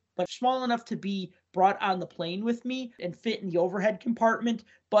bag, but small enough to be brought on the plane with me and fit in the overhead compartment,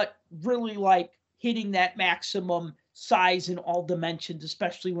 but really like hitting that maximum size in all dimensions,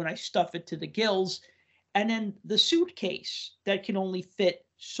 especially when I stuff it to the gills. And then the suitcase that can only fit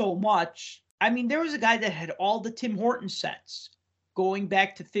so much. I mean, there was a guy that had all the Tim Hortons sets going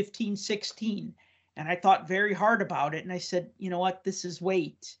back to 15, 16. And I thought very hard about it. And I said, you know what, this is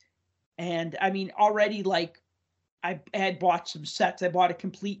weight. And I mean, already like I had bought some sets. I bought a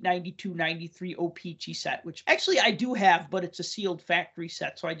complete 92, 93 O-Pee-Chee set, which actually I do have, but it's a sealed factory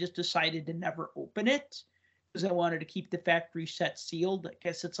set. So I just decided to never open it because I wanted to keep the factory set sealed. I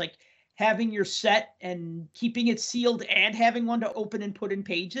guess it's like having your set and keeping it sealed and having one to open and put in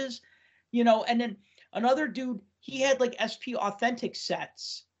pages. You know, and then another dude, he had like SP Authentic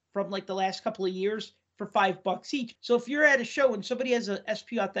sets from like the last couple of years for $5 each. So if you're at a show and somebody has a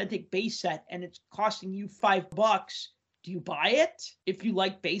SP Authentic base set and it's costing you $5, do you buy it? If you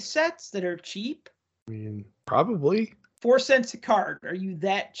like base sets that are cheap? I mean, probably. 4 cents a card. Are you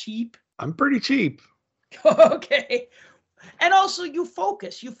that cheap? I'm pretty cheap. Okay. And also you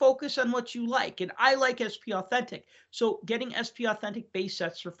focus on what you like. And I like SP Authentic. So getting SP Authentic base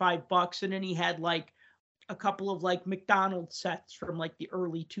sets for $5. And then he had like a couple of like McDonald's sets from like the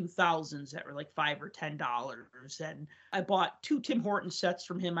early 2000s that were like $5 or $10. And I bought 2 Tim Hortons sets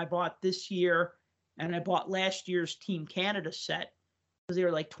from him. I bought this year and I bought last year's Team Canada set because they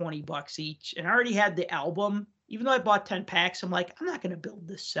were like $20 each. And I already had the album. Even though I bought 10 packs, I'm like, I'm not going to build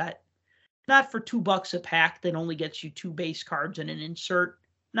this set. Not for $2 a pack that only gets you 2 base cards and an insert.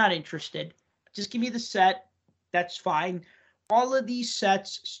 Not interested. Just give me the set. That's fine. All of these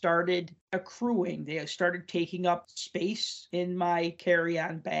sets started accruing. They started taking up space in my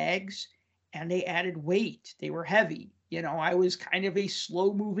carry-on bags, and they added weight. They were heavy. You know, I was kind of a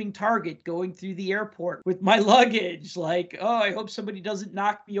slow-moving target going through the airport with my luggage. Like, oh, I hope somebody doesn't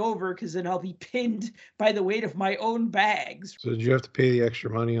knock me over because then I'll be pinned by the weight of my own bags. So did you have to pay the extra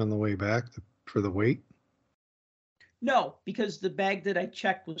money on the way back for the weight? No, because the bag that I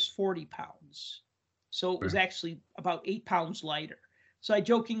checked was 40 pounds. So it was actually about 8 pounds lighter. So I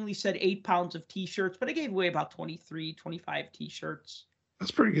jokingly said 8 pounds of T-shirts, but I gave away about 23, 25 T-shirts.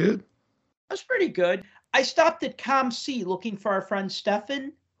 That's pretty good. That's pretty good. I stopped at ComC looking for our friend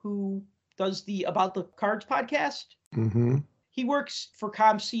Stefan, who does the About the Cards podcast. Mm-hmm. He works for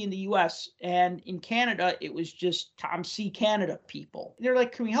ComC in the US, and in Canada, it was just ComC Canada people. They're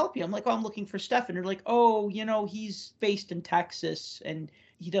like, can we help you? I'm like, oh, I'm looking for Stefan. They're like, oh, you know, he's based in Texas, and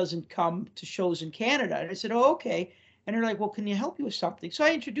he doesn't come to shows in Canada. And I said, oh, okay. And they're like, well, can you help you with something? So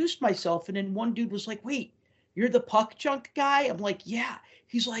I introduced myself, and then one dude was like, wait, you're the Puck Junk guy? I'm like, yeah.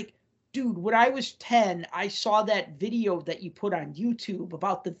 He's like, dude, when I was 10, I saw that video that you put on YouTube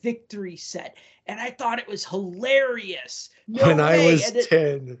about the victory set, and I thought it was hilarious. No when way. I was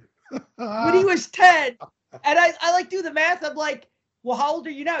 10. When he was 10. And I like do the math. I'm like, well, how old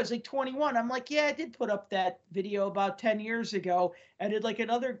are you now? He's like 21. I'm like, yeah, I did put up that video about 10 years ago. And then like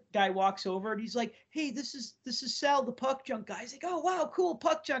another guy walks over and he's like, hey, this is Sal, the Puck Junk guy. He's like, oh, wow, cool,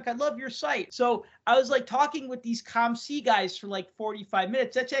 Puck Junk. I love your site. So I was like talking with these ComC guys for like 45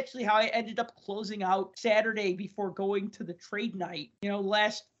 minutes. That's actually how I ended up closing out Saturday before going to the trade night. You know,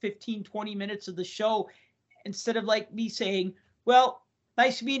 last 15, 20 minutes of the show, instead of like me saying, well,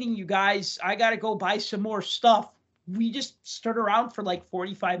 nice meeting you guys. I got to go buy some more stuff. we just stood around for like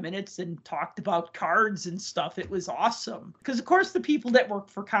 45 minutes and talked about cards and stuff. It was awesome. Because, of course, the people that work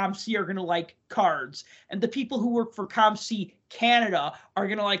for COMC are going to like cards. And the people who work for COMC Canada are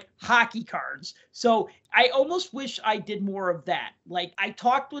going to like hockey cards. So I almost wish I did more of that. Like, I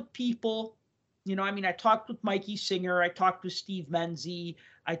talked with people, I talked with Mikey Singer. I talked with Steve Menzie.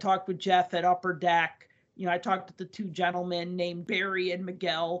 I talked with Jeff at Upper Deck. I talked to the two gentlemen named Barry and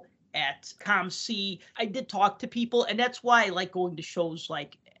Miguel at COMC. I did talk to people, and that's why I like going to shows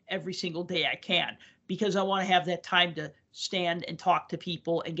like every single day I can, because I want to have that time to stand and talk to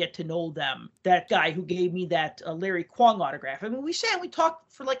people and get to know them. That guy who gave me that Larry Kwong autograph, we sat and we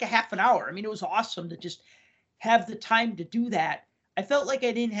talked for like a half an hour. It was awesome to just have the time to do that. I felt like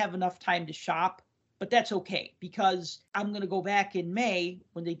I didn't have enough time to shop, but that's okay, because I'm going to go back in May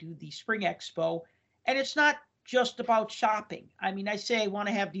when they do the Spring Expo, and it's not just about shopping. I say I want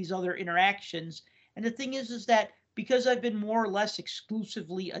to have these other interactions. And the thing is that because I've been more or less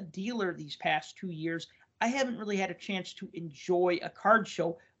exclusively a dealer these past 2 years, I haven't really had a chance to enjoy a card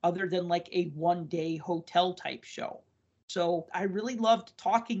show other than like a one-day hotel type show. So I really loved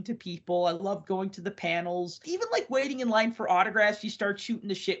talking to people. I loved going to the panels. Even like waiting in line for autographs, you start shooting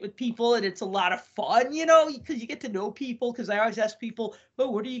the shit with people, and it's a lot of fun, because you get to know people. Because I always ask people, oh,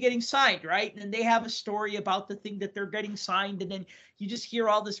 what are you getting signed, right? And then they have a story about the thing that they're getting signed, and then you just hear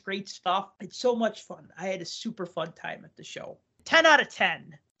all this great stuff. It's so much fun. I had a super fun time at the show. 10 out of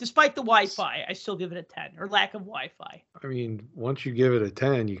 10. Despite the Wi-Fi, I still give it a 10, or lack of Wi-Fi. Once you give it a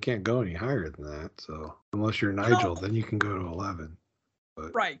 10, you can't go any higher than that. So unless you're Nigel, then you can go to 11.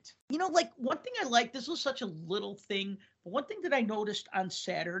 But... Right. Like one thing I like, this was such a little thing, but one thing that I noticed on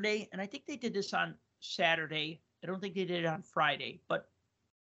Saturday, and I think they did this on Saturday, I don't think they did it on Friday, but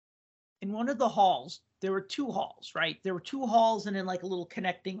in one of the halls, there were two halls, right? There were two halls and then like a little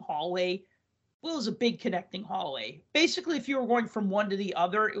connecting hallway. Well, it was a big connecting hallway. Basically, if you were going from one to the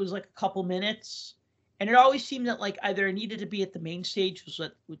other, it was like a couple minutes. And it always seemed that like either I needed to be at the main stage,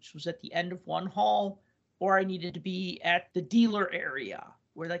 which was at the end of one hall, or I needed to be at the dealer area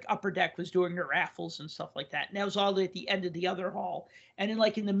where like Upper Deck was doing their raffles and stuff like that. And that was all at the end of the other hall. And then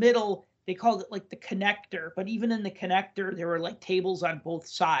like in the middle, they called it like the connector. But even in the connector, there were like tables on both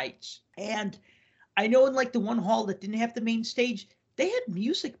sides. And I know in like the one hall that didn't have the main stage, they had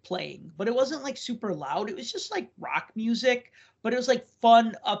music playing, but it wasn't like super loud. It was just like rock music, but it was like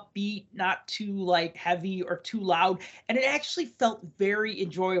fun, upbeat, not too like heavy or too loud. And it actually felt very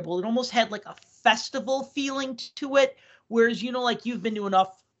enjoyable. It almost had like a festival feeling to it. Whereas, like you've been to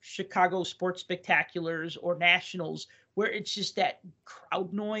enough Chicago sports spectaculars or nationals where it's just that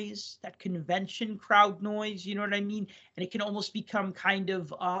crowd noise, that convention crowd noise, you know what I mean? And it can almost become kind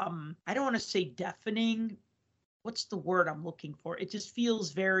of, I don't want to say deafening. What's the word I'm looking for? It just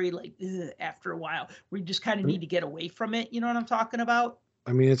feels very like after a while where you just kind of need to get away from it. You know what I'm talking about?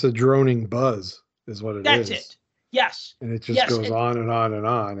 It's a droning buzz is what it is. That's it. Yes. And it just goes on and on and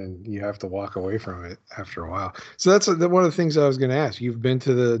on, and you have to walk away from it after a while. So that's one of the things I was going to ask. You've been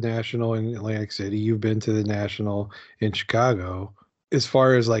to the National in Atlantic City. You've been to the National in Chicago. As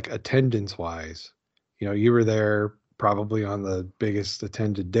far as like attendance wise, you were there probably on the biggest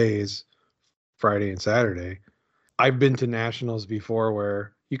attended days, Friday and Saturday. I've been to nationals before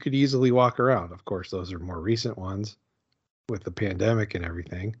where you could easily walk around. Of course, those are more recent ones with the pandemic and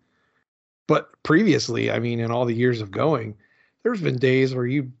everything. But previously, in all the years of going, there's been days where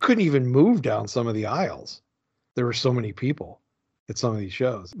you couldn't even move down some of the aisles. There were so many people at some of these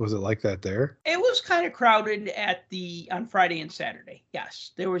shows. Was it like that there? It was kind of crowded on Friday and Saturday.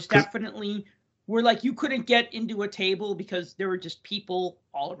 Yes, there was definitely where like you couldn't get into a table because there were just people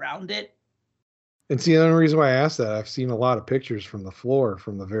all around it. And see, the only reason why I asked that, I've seen a lot of pictures from the floor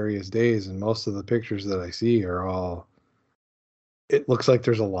from the various days, and most of the pictures that I see are all, it looks like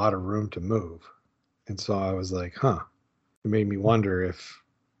there's a lot of room to move. And so I was like, it made me wonder if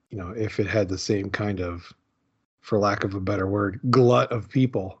it had the same kind of, for lack of a better word, glut of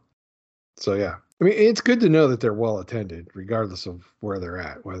people. So yeah, it's good to know that they're well attended, regardless of where they're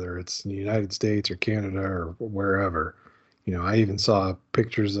at, whether it's in the United States or Canada or wherever. I even saw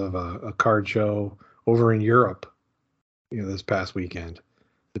pictures of a card show over in Europe, this past weekend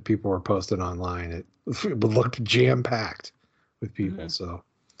that people were posted online. It looked jam-packed with people. Mm-hmm. So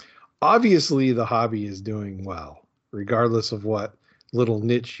obviously the hobby is doing well, regardless of what little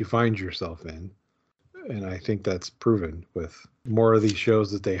niche you find yourself in. And I think that's proven with more of these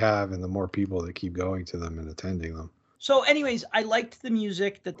shows that they have and the more people that keep going to them and attending them. So anyways, I liked the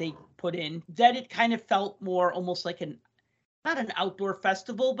music that they put in, that it kind of felt more almost like not an outdoor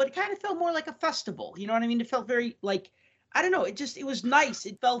festival, but it kind of felt more like a festival. You know what I mean? It felt very like, I don't know. It was nice.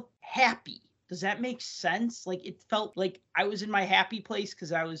 It felt happy. Does that make sense? Like, it felt like I was in my happy place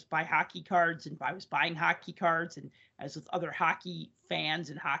because I was by hockey cards and I was buying hockey cards and I was with other hockey fans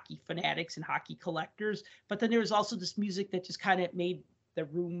and hockey fanatics and hockey collectors. But then there was also this music that just kind of made the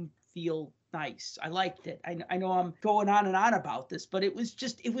room feel nice. I liked it. I know I'm going on and on about this, but it was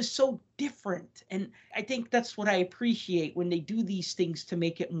so different. And I think that's what I appreciate when they do these things to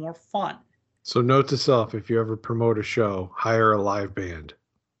make it more fun. So note to self, if you ever promote a show, hire a live band.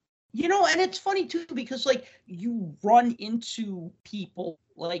 You know, and it's funny too, because like you run into people.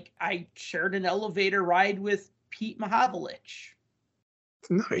 Like I shared an elevator ride with Pete Mahavlich.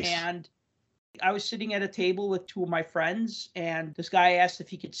 Nice. And I was sitting at a table with two of my friends, and this guy asked if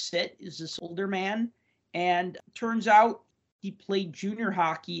he could sit. Is this older man? And turns out he played junior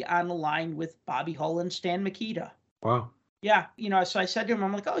hockey on the line with Bobby Hull and Stan Mikita. Wow. Yeah, you know, so I said to him,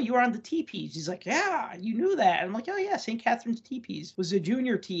 I'm like, oh, you were on the Teepees. He's like, yeah, you knew that. And I'm like, oh, yeah, St. Catherine's Teepees was a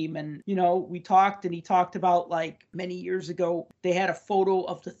junior team. And, you know, we talked, and he talked about, like, many years ago, they had a photo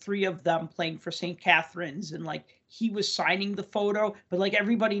of the three of them playing for St. Catherine's. And, like, he was signing the photo, but, like,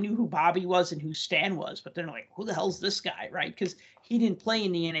 everybody knew who Bobby was and who Stan was. But they're like, who the hell's this guy, right? Because he didn't play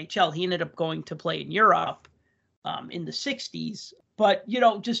in the NHL. He ended up going to play in Europe in the 60s. But, you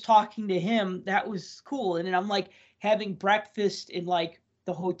know, just talking to him, that was cool. And then I'm like, having breakfast in like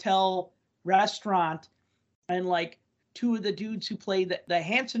the hotel restaurant, and like two of the dudes who play the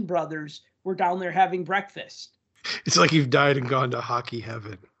Hanson brothers were down there having breakfast. It's like you've died and gone to hockey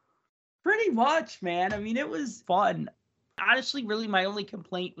heaven. Pretty much, man. I mean, it was fun. Honestly, really my only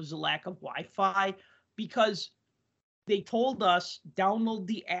complaint was the lack of Wi-Fi, because they told us download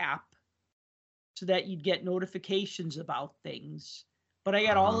the app so that you'd get notifications about things. But I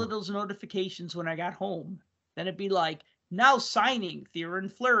got all of those notifications when I got home. Then it'd be like, now signing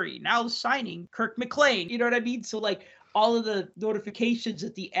Theoren Fleury, now signing Kirk McLean. You know what I mean? So like all of the notifications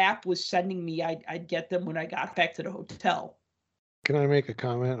that the app was sending me, I'd get them when I got back to the hotel. Can I make a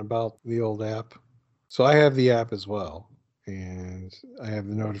comment about the old app? So I have the app as well, and I have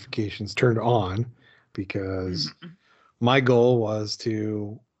the notifications turned on because my goal was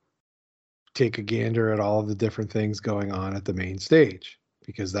to take a gander at all of the different things going on at the main stage,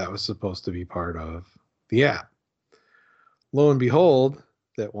 because that was supposed to be part of the app. Lo and behold,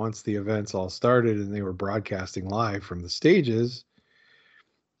 that once the events all started and they were broadcasting live from the stages,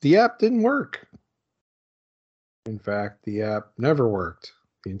 the app didn't work. In fact, the app never worked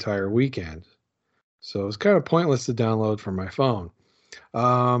the entire weekend. So it was kind of pointless to download from my phone.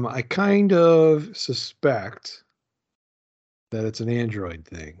 I kind of suspect that it's an Android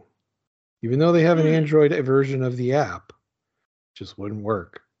thing. Even though they have an Android version of the app, it just wouldn't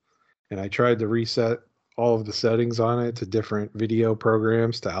work. And I tried to reset all of the settings on it to different video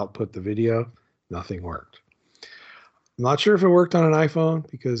programs to output the video. Nothing worked. I'm not sure if it worked on an iPhone,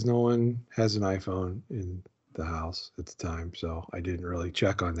 because no one has an iPhone in the house at the time, so I didn't really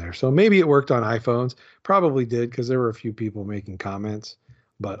check on there. So maybe it worked on iPhones. Probably did, because there were a few people making comments,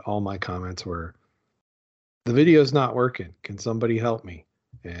 but all my comments were, the video's not working. Can somebody help me?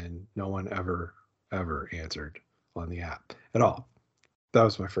 And no one ever answered on the app at all. That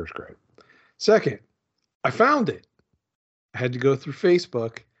was my first gripe. Second, I found it. I had to go through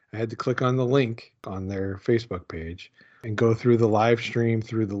Facebook. I had to click on the link on their Facebook page and go through the live stream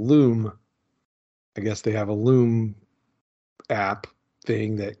through the Loom. I guess they have a Loom app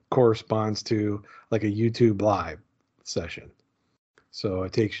thing that corresponds to like a YouTube live session. So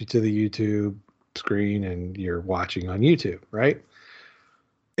it takes you to the YouTube screen and you're watching on YouTube, right?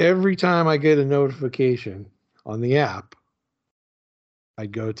 Every time I get a notification on the app,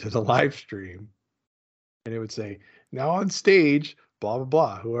 I'd go to the live stream and it would say, now on stage, blah, blah,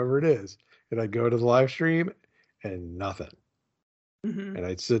 blah, whoever it is. And I'd go to the live stream and nothing. And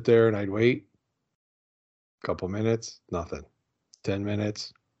I'd sit there and I'd wait a couple minutes, nothing. 10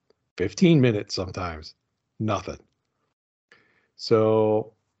 minutes, 15 minutes sometimes, nothing.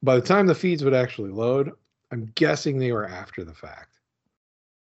 So by the time the feeds would actually load, I'm guessing they were after the fact.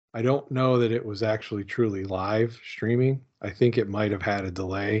 I don't know that it was actually truly live streaming. I think it might have had a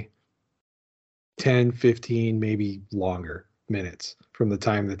delay, 10, 15, maybe longer minutes from the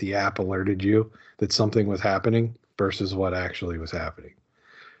time that the app alerted you that something was happening versus what actually was happening.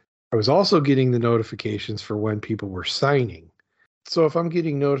 I was also getting the notifications for when people were signing. So if I'm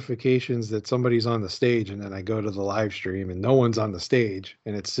getting notifications that somebody's on the stage and then I go to the live stream and no one's on the stage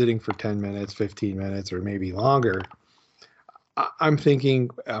and it's sitting for 10 minutes, 15 minutes, or maybe longer, I'm thinking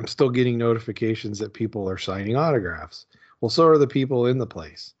I'm still getting notifications that people are signing autographs. Well, so are the people in the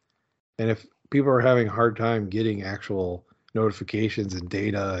place. And if people are having a hard time getting actual notifications and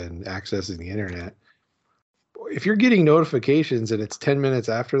data and accessing the internet, if you're getting notifications and it's 10 minutes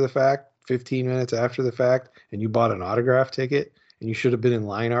after the fact, 15 minutes after the fact and you bought an autograph ticket and you should have been in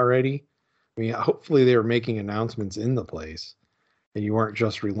line already. I mean, hopefully they were making announcements in the place and you weren't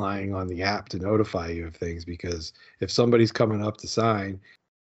just relying on the app to notify you of things, because if somebody's coming up to sign,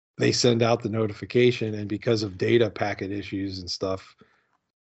 they send out the notification, and because of data packet issues and stuff,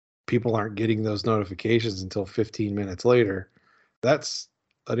 people aren't getting those notifications until 15 minutes later. That's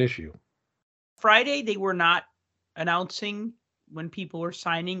an issue. Friday, they were not announcing when people were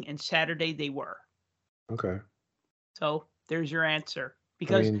signing, and Saturday they were. Okay. So there's your answer.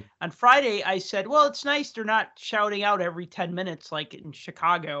 Because on Friday, I said, well, it's nice they're not shouting out every 10 minutes like in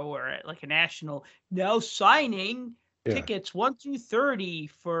Chicago or at like a national, now signing tickets 1 through 30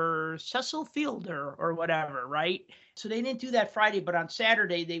 for Cecil Fielder or whatever, right? So they didn't do that Friday, but on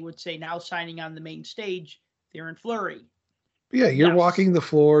Saturday, they would say now signing on the main stage, they're in Fleury. Yeah, you're walking the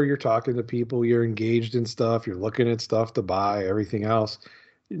floor, you're talking to people, you're engaged in stuff, you're looking at stuff to buy, everything else.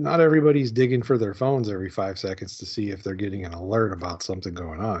 Not everybody's digging for their phones every 5 seconds to see if they're getting an alert about something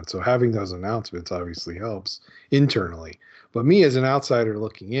going on. So having those announcements obviously helps internally. But me as an outsider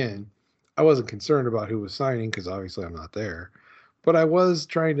looking in, I wasn't concerned about who was signing because obviously I'm not there. But I was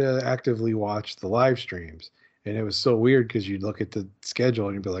trying to actively watch the live streams. And it was so weird because you'd look at the schedule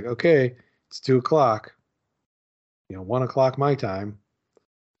and you'd be like, okay, it's 2:00, 1:00 my time.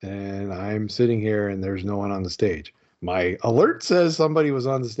 And I'm sitting here and there's no one on the stage. My alert says somebody was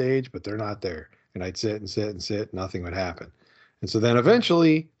on the stage, but they're not there. And I'd sit and sit and sit. Nothing would happen. And so then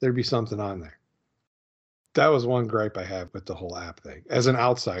eventually there'd be something on there. That was one gripe I have with the whole app thing as an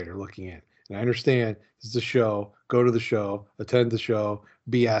outsider looking in. And I understand this is a show, go to the show, attend the show,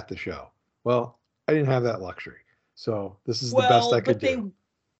 be at the show. Well, I didn't have that luxury. So this is the best I could do.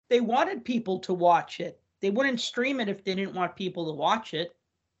 They wanted people to watch it. They wouldn't stream it if they didn't want people to watch it.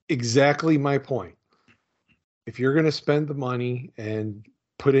 Exactly my point. If you're going to spend the money and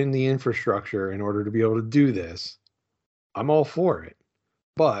put in the infrastructure in order to be able to do this, I'm all for it.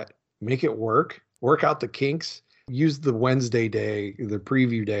 But make it work out the kinks, use the Wednesday day, the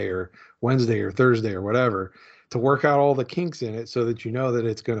preview day, or Wednesday or Thursday or whatever to work out all the kinks in it so that you know that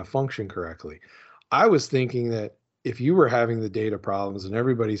it's going to function correctly. I was thinking that if you were having the data problems and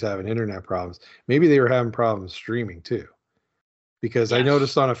everybody's having internet problems, maybe they were having problems streaming too. Because I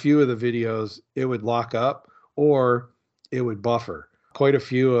noticed on a few of the videos, it would lock up or it would buffer. Quite a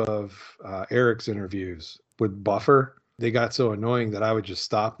few of Eric's interviews would buffer. They got so annoying that I would just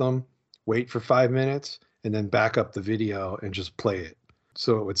stop them, wait for 5 minutes, and then back up the video and just play it.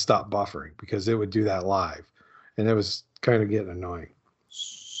 So it would stop buffering because it would do that live. And it was kind of getting annoying.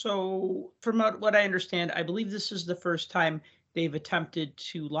 So from what I understand, I believe this is the first time they've attempted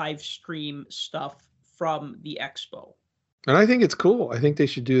to live stream stuff from the expo. And I think it's cool. I think they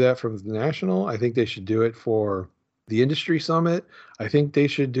should do that from the national. I think they should do it for the industry summit. I think they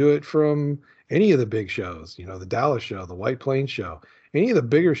should do it from any of the big shows, the Dallas show, the White Plains show, any of the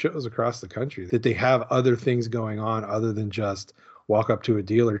bigger shows across the country, that they have other things going on other than just walk up to a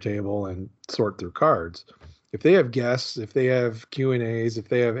dealer table and sort through cards. If they have guests, if they have Q&As, if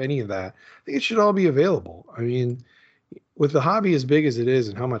they have any of that, I think it should all be available. I mean, with the hobby as big as it is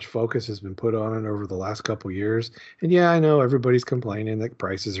and how much focus has been put on it over the last couple of years, and I know everybody's complaining that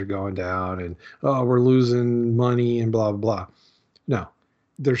prices are going down and, we're losing money and blah, blah, blah. No,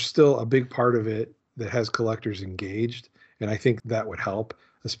 there's still a big part of it that has collectors engaged, and I think that would help,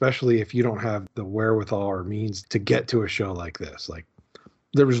 especially if you don't have the wherewithal or means to get to a show like this. Like,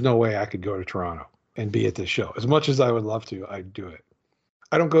 there was no way I could go to Toronto and be at this show. As much as I would love to, I'd do it.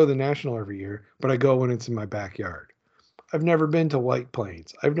 I don't go to the National every year, but I go when it's in my backyard. I've never been to White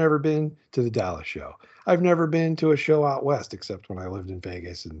Plains. I've never been to the Dallas show. I've never been to a show out west, except when I lived in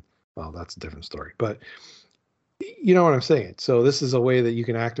Vegas, and well, that's a different story. But you know what I'm saying? So this is a way that you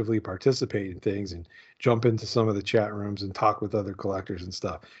can actively participate in things and jump into some of the chat rooms and talk with other collectors and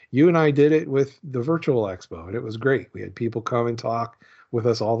stuff. You and I did it with the virtual expo, and it was great. We had people come and talk with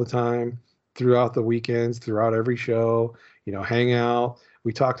us all the time throughout the weekends, throughout every show, hang out.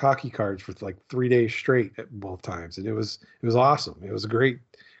 We talked hockey cards for like 3 days straight at both times. And it was awesome. It was a great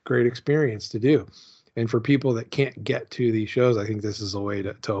experience to do. And for people that can't get to these shows, I think this is a way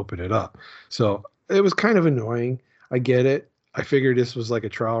to open it up. So it was kind of annoying. I get it. I figured this was like a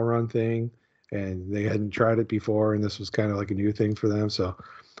trial run thing and they hadn't tried it before. And this was kind of like a new thing for them. So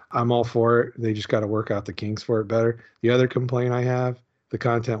I'm all for it. They just got to work out the kinks for it better. The other complaint I have, the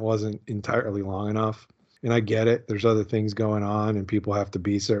content wasn't entirely long enough. And I get it. There's other things going on and people have to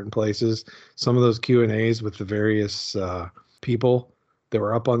be certain places. Some of those Q&As with the various people that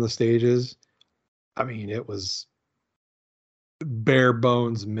were up on the stages, I mean, it was bare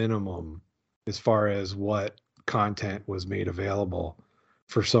bones minimum as far as what content was made available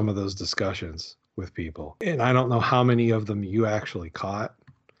for some of those discussions with people. And I don't know how many of them you actually caught.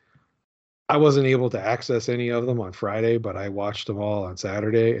 I wasn't able to access any of them on Friday, but I watched them all on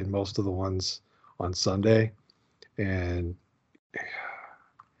Saturday and most of the ones on Sunday. And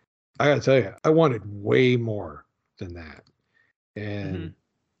I got to tell you, I wanted way more than that. And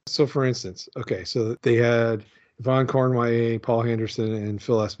so, for instance, okay, so they had Yvonne Cornway, Paul Henderson, and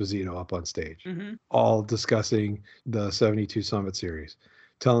Phil Esposito up on stage, all discussing the 72 Summit Series,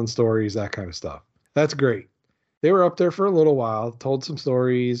 telling stories, that kind of stuff. That's great. They were up there for a little while, told some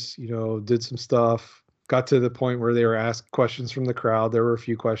stories, did some stuff, got to the point where they were asked questions from the crowd. There were a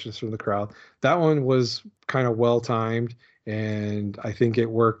few questions from the crowd. That one was kind of well-timed, and I think it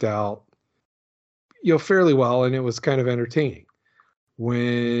worked out, fairly well, and it was kind of entertaining.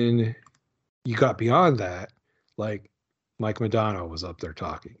 When you got beyond that, like Mike Madonna was up there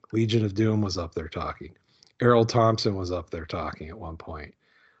talking. Legion of Doom was up there talking. Errol Thompson was up there talking at one point.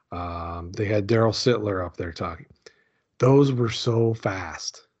 They had Daryl Sittler up there talking. Those were so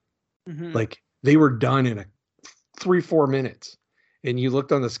fast. Like they were done in 3-4 minutes. And you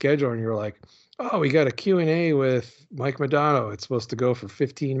looked on the schedule and you're like, oh, we got a Q&A with Mike Madonna. It's supposed to go for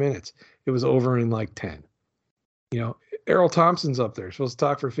 15 minutes. It was over in like 10. Errol Thompson's up there, supposed to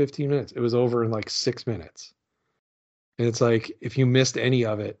talk for 15 minutes. It was over in like 6 minutes. And it's like, if you missed any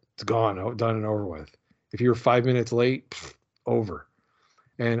of it, it's gone, done and over with. If you were 5 minutes late, over.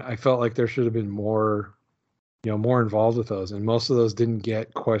 And I felt like there should have been more, more involved with those. And most of those didn't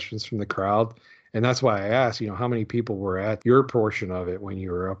get questions from the crowd. And that's why I asked, how many people were at your portion of it when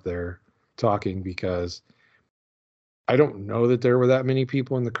you were up there talking, because I don't know that there were that many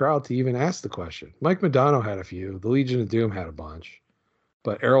people in the crowd to even ask the question. Mike Madonna had a few. The Legion of Doom had a bunch.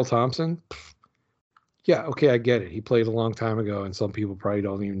 But Errol Thompson, yeah, okay, I get it. He played a long time ago, and some people probably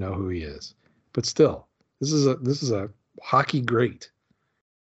don't even know who he is. But still, this is a hockey great.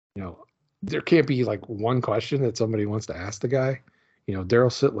 There can't be like one question that somebody wants to ask the guy.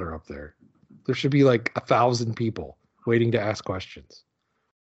 Daryl Sittler up there. There should be like 1,000 people waiting to ask questions.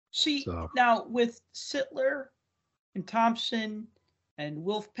 See, now with Sittler and Thompson and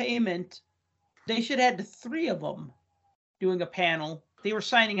Wolf Payment, they should have had the three of them doing a panel. They were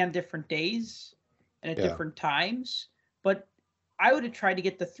signing on different days and at different times, but I would have tried to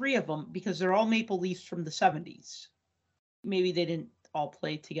get the three of them because they're all Maple Leafs from the 70s. Maybe they didn't all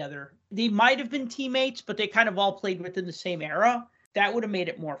play together. They might have been teammates, but they kind of all played within the same era. That would have made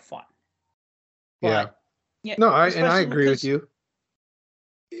it more fun. But, yeah. No, I agree with you.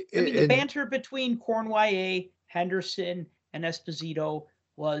 The banter between Cornway, Henderson, and Esposito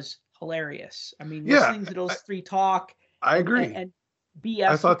was hilarious. Listening to those three talk. I agree. And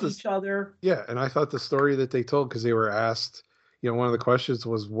BS with each other. Yeah, and I thought the story that they told, because they were asked, one of the questions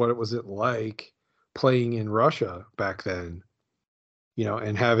was, what was it like playing in Russia back then?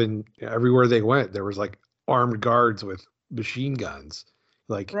 And having, everywhere they went, there was like armed guards with machine guns,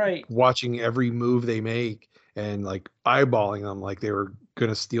 like watching every move they make and like eyeballing them like they were going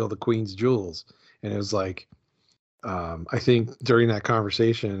to steal the Queen's jewels. And it was like, I think during that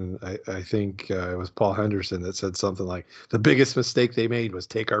conversation, I think it was Paul Henderson that said something like, the biggest mistake they made was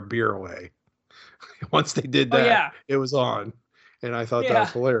take our beer away. Once they did that, it was on. And I thought that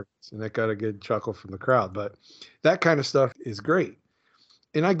was hilarious. And that got a good chuckle from the crowd. But that kind of stuff is great.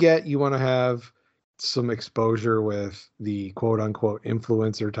 And I get you want to have some exposure with the quote unquote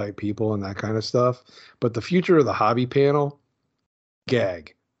influencer type people and that kind of stuff. But the future of the hobby panel,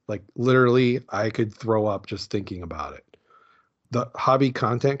 gag. Like literally, I could throw up just thinking about it. The hobby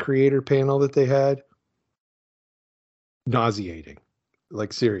content creator panel that they had, nauseating.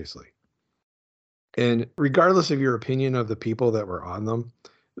 Like seriously. And regardless of your opinion of the people that were on them,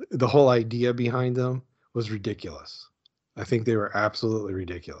 the whole idea behind them was ridiculous. I think they were absolutely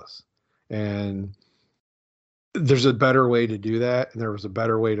ridiculous. And there's a better way to do that. And there was a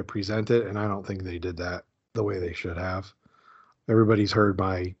better way to present it. And I don't think they did that the way they should have. Everybody's heard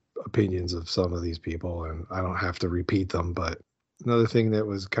my opinions of some of these people, and I don't have to repeat them. But another thing that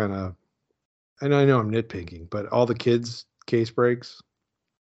was kind of, and I know I'm nitpicking, but all the kids' case breaks,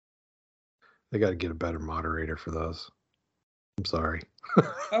 they got to get a better moderator for those. I'm sorry.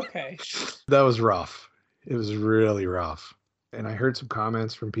 Okay. That was rough. It was really rough. And I heard some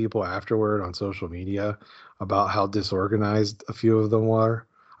comments from people afterward on social media about how disorganized a few of them were.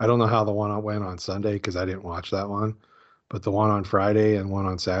 I don't know how the one went on Sunday because I didn't watch that one. But the one on Friday and one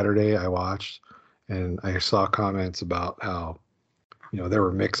on Saturday I watched. And I saw comments about how, there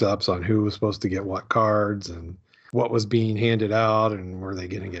were mix-ups on who was supposed to get what cards and what was being handed out and were they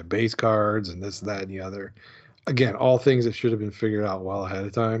going to get base cards and this, that, and the other. Again, all things that should have been figured out well ahead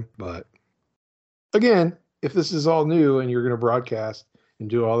of time. But again, if this is all new and you're going to broadcast and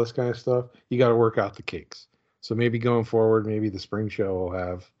do all this kind of stuff, you got to work out the kinks. So maybe going forward, maybe the spring show will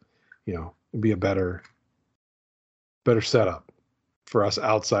have, be a better setup for us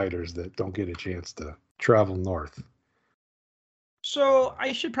outsiders that don't get a chance to travel north. So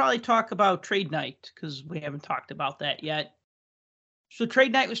I should probably talk about trade night because we haven't talked about that yet. So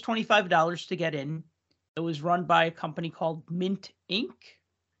trade night was $25 to get in. It was run by a company called Mint Inc.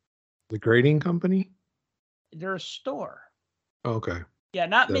 The grading company? They're a store. Okay. Yeah,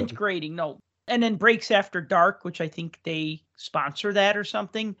 not Mint Grading, no. And then Breaks After Dark, which I think they sponsor that or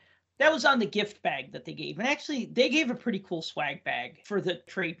something. That was on the gift bag that they gave. And actually, they gave a pretty cool swag bag for the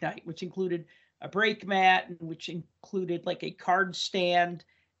trade night, which included a break mat, which included like a card stand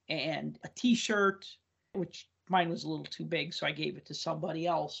and a t-shirt, which mine was a little too big, so I gave it to somebody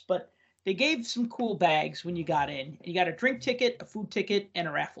else. But they gave some cool bags when you got in. You got a drink ticket, a food ticket, and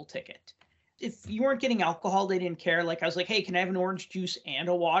a raffle ticket. If you weren't getting alcohol, they didn't care. Like I was like, hey, can I have an orange juice and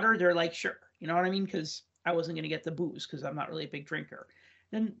a water? They're like, sure. You know what I mean? Because I wasn't going to get the booze because I'm not really a big drinker.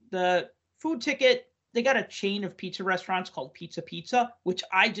 Then the food ticket, they got a chain of pizza restaurants called Pizza Pizza, which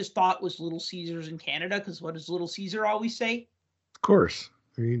I just thought was Little Caesars in Canada, because what does Little Caesar always say? Of course.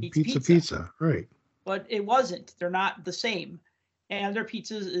 I mean, pizza, right. But it wasn't. They're not the same. And their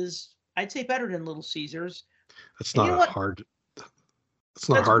pizza is, I'd say, better than Little Caesars. That's not hard. It's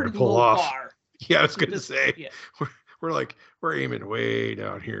not hard to pull off. Bar. Yeah, I was going to say. Yeah. We're aiming way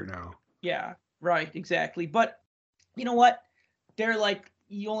down here now. Yeah, right, exactly. But you know what? They're like,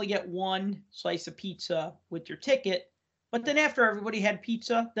 you only get one slice of pizza with your ticket. But then after everybody had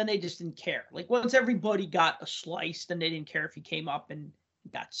pizza, then they just didn't care. Like once everybody got a slice, then they didn't care if you came up and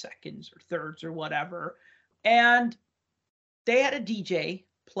got seconds or thirds or whatever. And they had a DJ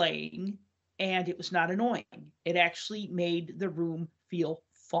playing, and it was not annoying. It actually made the room feel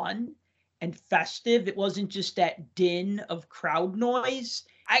fun and festive. It wasn't just that din of crowd noise.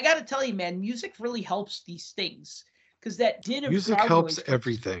 I got to tell you, man, music really helps these things. Because that din of music helps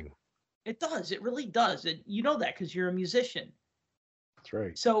everything. It does. It really does. And you know that because you're a musician. That's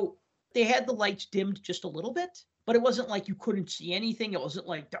right. So they had the lights dimmed just a little bit, but it wasn't like you couldn't see anything. It wasn't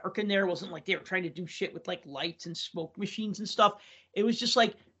like dark in there. It wasn't like they were trying to do shit with like lights and smoke machines and stuff. It was just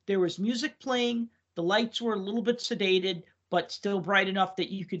like there was music playing. The lights were a little bit sedated, but still bright enough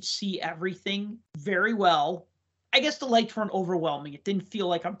that you could see everything very well. I guess the lights weren't overwhelming. It didn't feel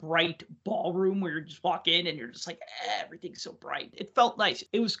like a bright ballroom where you just walk in and you're just like, everything's so bright. It felt nice.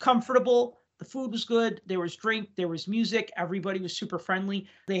 It was comfortable. The food was good. There was drink. There was music. Everybody was super friendly.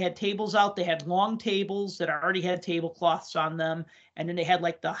 They had tables out. They had long tables that already had tablecloths on them. And then they had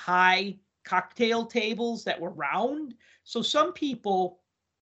like the high cocktail tables that were round. So some people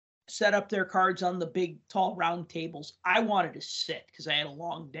set up their cards on the big, tall, round tables. I wanted to sit because I had a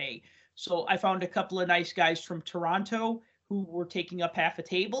long day. So I found a couple of nice guys from Toronto who were taking up half a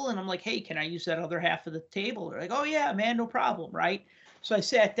table. And I'm like, hey, can I use that other half of the table? They're like, oh, yeah, man, no problem. Right. So I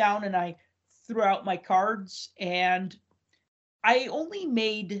sat down and I threw out my cards. And I only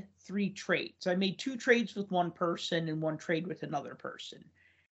made 3 trades. I made 2 trades with one person and 1 trade with another person.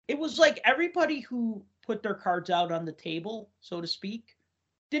 It was like everybody who put their cards out on the table, so to speak,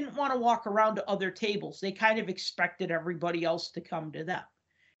 didn't want to walk around to other tables. They kind of expected everybody else to come to them.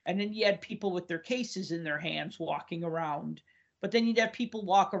 And then you had people with their cases in their hands walking around. But then you'd have people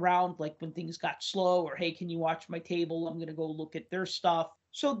walk around like when things got slow or, hey, can you watch my table? I'm going to go look at their stuff.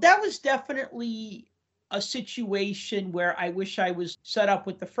 So that was definitely a situation where I wish I was set up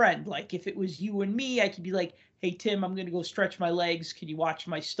with a friend. Like if it was you and me, I could be like, hey, Tim, I'm going to go stretch my legs. Can you watch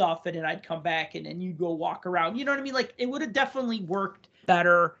my stuff? And then I'd come back and then you go walk around. You know what I mean? Like it would have definitely worked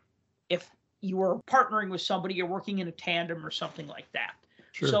better if you were partnering with somebody or working in a tandem or something like that.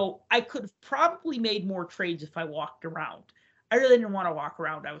 Sure. So I could have probably made more trades if I walked around. I really didn't want to walk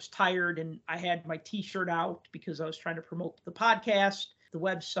around. I was tired and I had my t-shirt out because I was trying to promote the podcast, the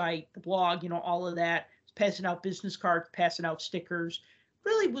website, the blog, all of that. I was passing out business cards, passing out stickers.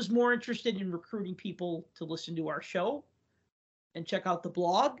 Really was more interested in recruiting people to listen to our show and check out the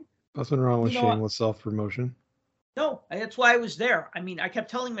blog. Nothing wrong with shameless self-promotion. No, that's why I was there. I mean, I kept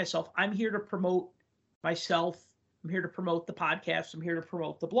telling myself, I'm here to promote myself. I'm here to promote the podcast. I'm here to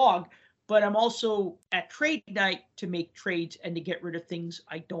promote the blog. But I'm also at trade night to make trades and to get rid of things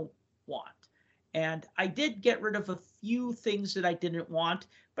I don't want. And I did get rid of a few things that I didn't want,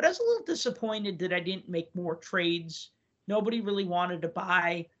 but I was a little disappointed that I didn't make more trades. Nobody really wanted to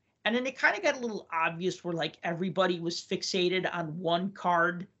buy. And then it kind of got a little obvious where like everybody was fixated on one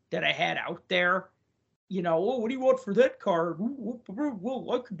card that I had out there. Oh, what do you want for that card?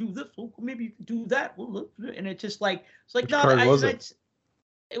 Well, I could do this. Well, maybe you could do that. Well, and it's just like, it's like, Which card was it?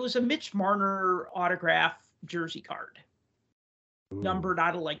 It was a Mitch Marner autograph jersey card. numbered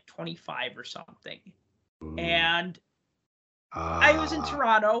out of like 25 or something. Ooh. And I was in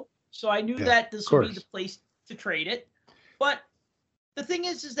Toronto, so I knew that this would be the place to trade it. But the thing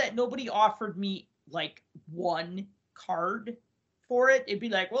is that nobody offered me like one card for it. It'd be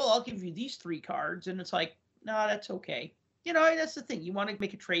like, well, I'll give you these 3 cards. And it's like, no, that's okay. You know, that's the thing. You want to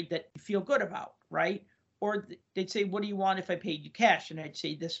make a trade that you feel good about, right? Or they'd say, what do you want if I paid you cash? And I'd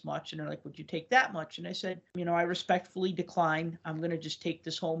say this much. And they're like, would you take that much? And I said, you know, I respectfully decline. I'm going to just take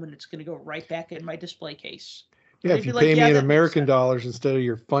this home and it's going to go right back in my display case. Yeah, if you pay me in American dollars instead of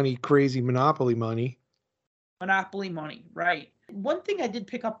your funny, crazy Monopoly money. Monopoly money, right. One thing I did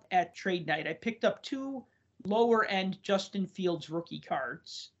pick up at trade night, I picked up 2 lower end Justin Fields rookie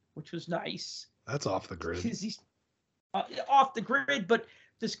cards, which was nice. That's off the grid. He's off the grid, but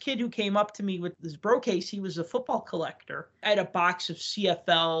this kid who came up to me with this bro case, he was a football collector. I had a box of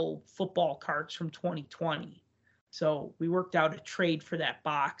CFL football cards from 2020. So we worked out a trade for that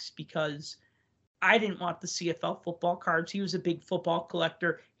box because I didn't want the CFL football cards. He was a big football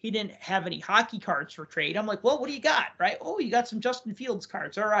collector. He didn't have any hockey cards for trade. I'm like, well, what do you got? Right? Oh, you got some Justin Fields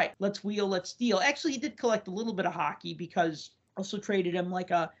cards. All right, let's wheel, let's deal. Actually, he did collect a little bit of hockey because I also traded him like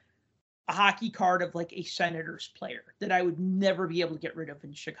a hockey card of like a Senators player that I would never be able to get rid of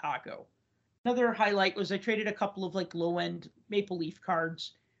in Chicago. Another highlight was I traded a couple of like low-end Maple Leaf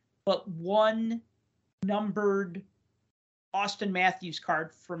cards, but one numbered Austin Matthews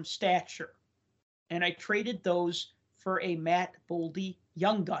card from Stature. And I traded those for a Matt Boldy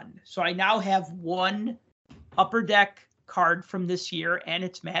Young Gun. So I now have one Upper Deck card from this year, and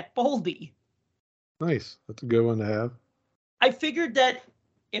it's Matt Boldy. Nice. That's a good one to have. I figured that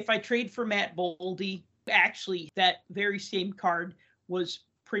if I trade for Matt Boldy, actually that very same card was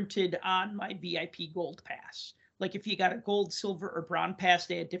printed on my VIP Gold Pass. Like if you got a gold, silver, or bronze pass,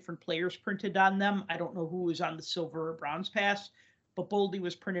 they had different players printed on them. I don't know who was on the silver or bronze pass, but Boldy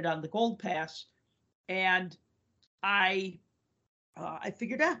was printed on the gold pass. And I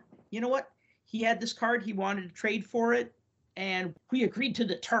figured out, you know what? He had this card. He wanted to trade for it. And we agreed to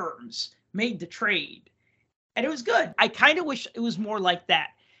the terms, made the trade. And it was good. I kind of wish it was more like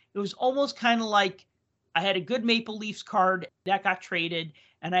that. It was almost kind of like I had a good Maple Leafs card that got traded.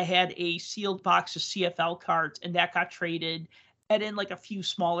 And I had a sealed box of CFL cards and that got traded. And then like a few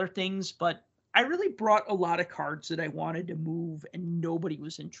smaller things. But I really brought a lot of cards that I wanted to move and nobody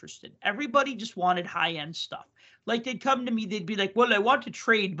was interested. Everybody just wanted high-end stuff. Like they'd come to me, they'd be like, well, I want to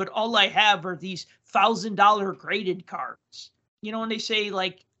trade, but all I have are these $1,000 graded cards. You know, when they say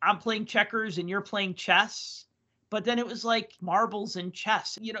like, I'm playing checkers and you're playing chess, but then it was like marbles and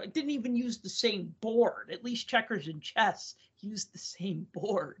chess. You know, it didn't even use the same board. At least checkers and chess used the same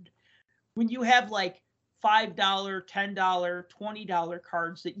board. When you have like $5, $10, $20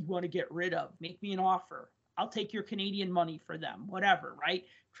 cards that you want to get rid of, make me an offer. I'll take your Canadian money for them, whatever, right?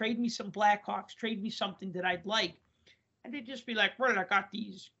 Trade me some Blackhawks, trade me something that I'd like. And they'd just be like, well, I got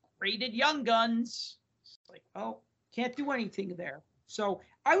these graded Young Guns. It's like, oh, can't do anything there. So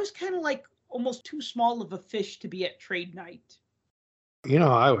I was kind of like almost too small of a fish to be at trade night. You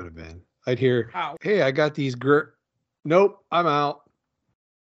know, I would have been. I'd hear, How? hey, I got these Nope, I'm out.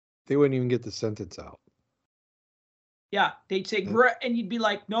 They wouldn't even get the sentence out. Yeah, they'd say, and you'd be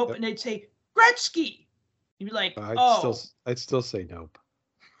like, nope. Yep. And they'd say, Gretzky. You'd be like, I'd still say nope.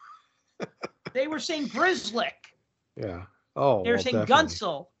 They were saying Grizzlick. Yeah. Oh, they were saying definitely.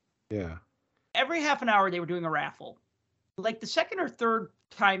 Gunsel. Yeah. Every half an hour they were doing a raffle. Like the second or third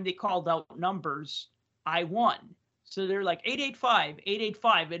time they called out numbers, I won. So they're like 885,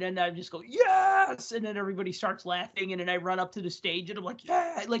 885. And then I just go, yes. And then everybody starts laughing. And then I run up to the stage and I'm like,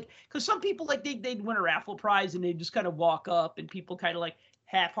 yeah. Like, because some people, like, they'd win a raffle prize and they just kind of walk up and people kind of like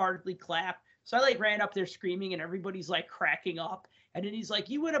half-heartedly clap. So I like ran up there screaming and everybody's like cracking up. And then he's like,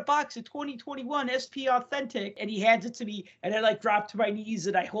 you win a box of 2021 SP Authentic. And he hands it to me. And I like drop to my knees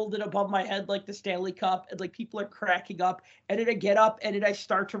and I hold it above my head like the Stanley Cup. And like people are cracking up. And then I get up and then I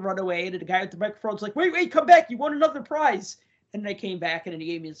start to run away. And then the guy with the microphone's like, wait, come back. You won another prize. And then I came back and then he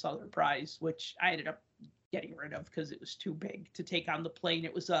gave me this other prize, which I ended up getting rid of because it was too big to take on the plane.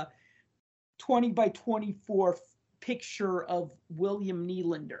 It was a 20 by 24 picture of William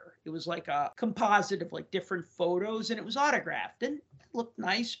Nylander. It was like a composite of like different photos and it was autographed and it looked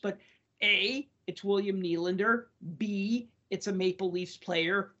nice, but A, it's William Nylander. B, it's a Maple Leafs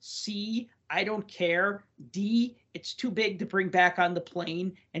player. C, I don't care. D, it's too big to bring back on the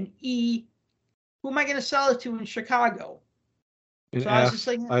plane. And E, who am I going to sell it to in Chicago? And so F, I was just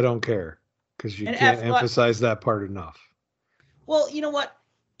like, I don't care because you and can't F, emphasize that part enough. Well, you know what?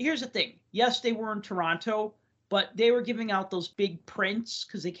 Here's the thing. Yes, they were in Toronto, but they were giving out those big prints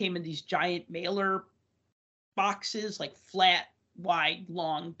because they came in these giant mailer boxes, like flat wide,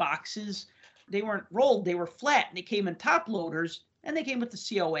 long boxes. They weren't rolled, they were flat, and they came in top loaders, and they came with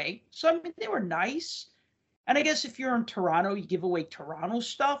the COA. So, I mean, they were nice. And I guess if you're in Toronto, you give away Toronto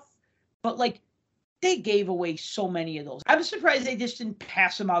stuff. But, like, they gave away so many of those. I'm surprised they just didn't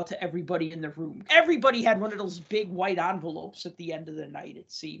pass them out to everybody in the room. Everybody had one of those big white envelopes at the end of the night,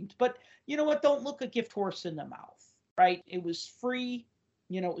 it seemed. But you know what? Don't look a gift horse in the mouth, right? It was free.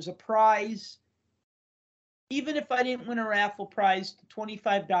 It was a prize. Even if I didn't win a raffle prize,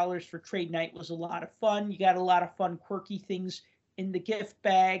 $25 for trade night was a lot of fun. You got a lot of fun, quirky things in the gift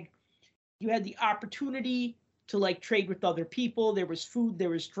bag. You had the opportunity to like trade with other people. There was food, there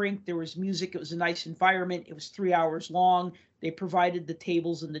was drink, there was music. It was a nice environment. It was 3 hours long. They provided the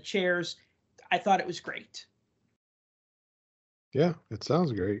tables and the chairs. I thought it was great. Yeah, it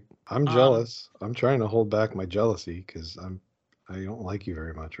sounds great. I'm jealous. I'm trying to hold back my jealousy because I don't like you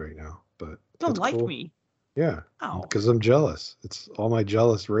very much right now. But don't like cool. me. Yeah, because I'm jealous. It's all my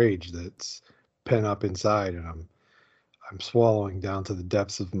jealous rage that's pent up inside, and I'm swallowing down to the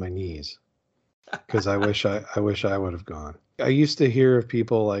depths of my knees. Because I wish I would have gone. I used to hear of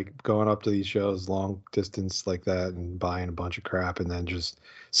people like going up to these shows long distance like that and buying a bunch of crap and then just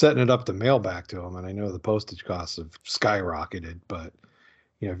setting it up to mail back to them. And I know the postage costs have skyrocketed, but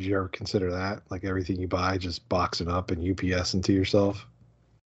have you ever considered that? Like everything you buy, just box it up and UPS into yourself?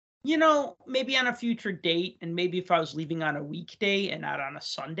 Maybe on a future date, and maybe if I was leaving on a weekday and not on a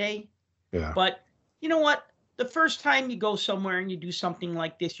Sunday. Yeah. But you know what? The first time you go somewhere and you do something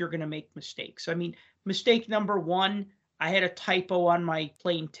like this, you're going to make mistakes. I mean, mistake number one, I had a typo on my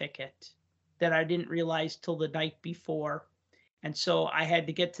plane ticket that I didn't realize till the night before. And so I had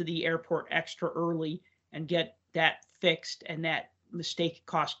to get to the airport extra early and get that fixed. And that mistake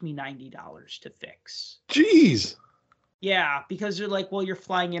cost me $90 to fix. Jeez. Yeah, because they're like, well, you're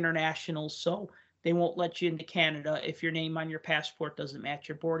flying international, so they won't let you into Canada if your name on your passport doesn't match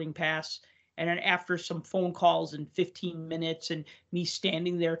your boarding pass. And then after some phone calls and 15 minutes and me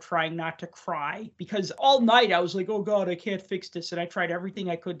standing there trying not to cry, because all night I was like, oh God, I can't fix this. And I tried everything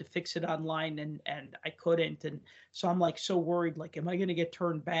I could to fix it online and I couldn't. And so I'm like so worried, like, am I going to get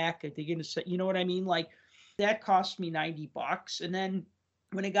turned back? Are they going to say, you know what I mean? Like that cost me $90. And then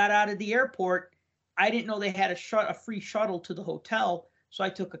when I got out of the airport, I didn't know they had a free shuttle to the hotel. So I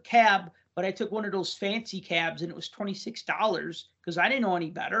took a cab, but I took one of those fancy cabs and it was $26 because I didn't know any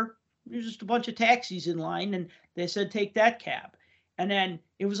better. There's just a bunch of taxis in line and they said, take that cab. And then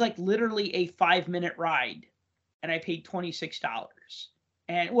it was like literally a 5-minute ride and I paid $26.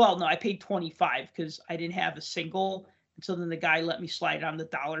 And well, no, I paid $25 because I didn't have a single. And so then the guy let me slide on the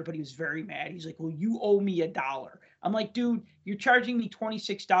 $1, but he was very mad. He's like, well, you owe me $1. I'm like, dude, you're charging me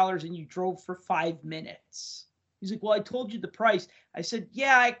 $26 and you drove for 5 minutes. He's like, well, I told you the price. I said,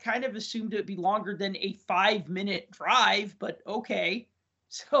 yeah, I kind of assumed it'd be longer than a 5-minute drive, but okay.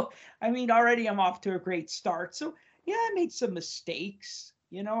 So, I mean, already I'm off to a great start. So, yeah, I made some mistakes.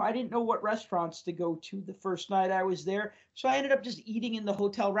 I didn't know what restaurants to go to the first night I was there. So I ended up just eating in the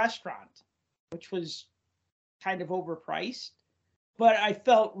hotel restaurant, which was kind of overpriced. But I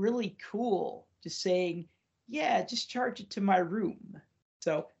felt really cool just saying, yeah, just charge it to my room.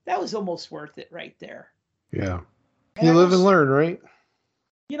 So that was almost worth it right there. Yeah. You live and learn, right?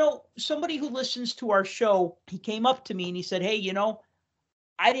 Somebody who listens to our show, he came up to me and he said, hey,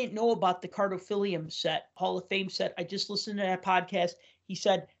 I didn't know about the Cardophilium set, Hall of Fame set. I just listened to that podcast. He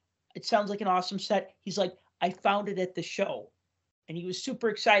said, it sounds like an awesome set. He's like, I found it at the show. And he was super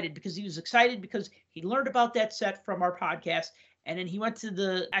excited because he learned about that set from our podcast. And then he went to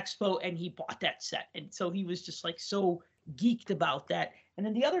the expo and he bought that set. And so he was just like so geeked about that. And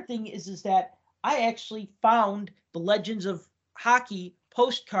then the other thing is that I actually found the Legends of Hockey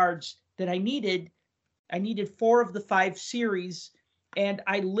postcards that I needed. I needed 4 of the 5 series. And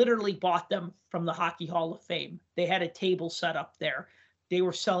I literally bought them from the Hockey Hall of Fame. They had a table set up there. They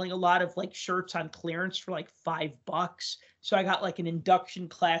were selling a lot of like shirts on clearance for like $5. So I got like an induction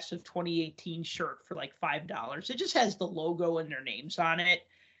class of 2018 shirt for like $5. It just has the logo and their names on it.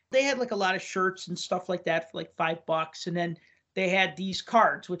 They had like a lot of shirts and stuff like that for like $5. And then they had these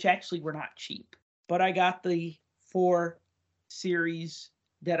cards, which actually were not cheap. But I got the 4 series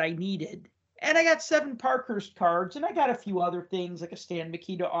that I needed. And I got 7 Parkhurst cards, and I got a few other things like a Stan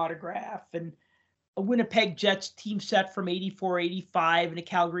Mikita autograph and a Winnipeg Jets team set from 84-85 and a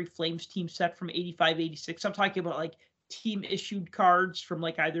Calgary Flames team set from 85-86. I'm talking about like team issued cards from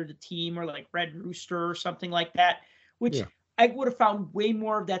like either the team or like Red Rooster or something like that, which I would have found way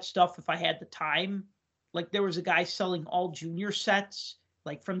more of that stuff if I had the time. Like there was a guy selling all junior sets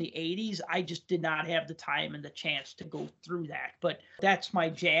like from the 80s. I just did not have the time and the chance to go through that. But that's my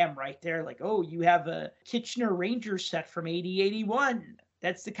jam right there. Like, oh, you have a Kitchener Rangers set from 80-81.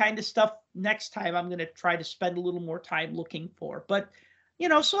 That's the kind of stuff next time I'm going to try to spend a little more time looking for. But,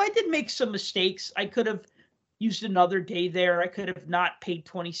 so I did make some mistakes. I could have used another day there. I could have not paid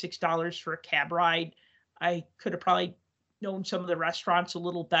 $26 for a cab ride. I could have probably known some of the restaurants a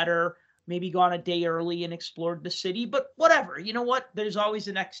little better, maybe gone a day early and explored the city, but whatever. You know what? There's always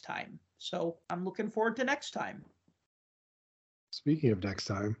a next time. So I'm looking forward to next time. Speaking of next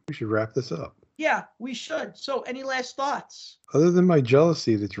time, we should wrap this up. Yeah, we should. So any last thoughts? Other than my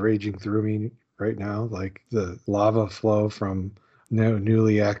jealousy that's raging through me right now, like the lava flow from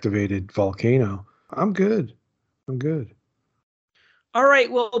newly activated volcano, I'm good. All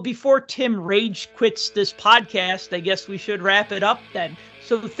right. Well, before Tim rage quits this podcast, I guess we should wrap it up then.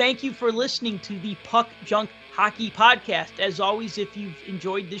 So thank you for listening to the Puck Junk Hockey Podcast. As always, if you've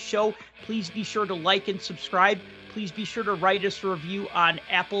enjoyed this show, please be sure to like and subscribe. Please be sure to write us a review on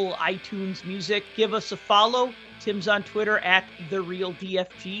Apple iTunes Music. Give us a follow. Tim's on Twitter at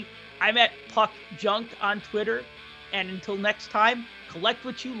TheRealDFG. I'm at Puck Junk on Twitter. And until next time, collect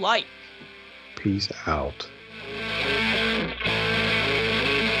what you like. Peace out.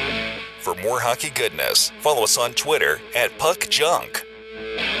 For more hockey goodness, follow us on Twitter at Puck Junk.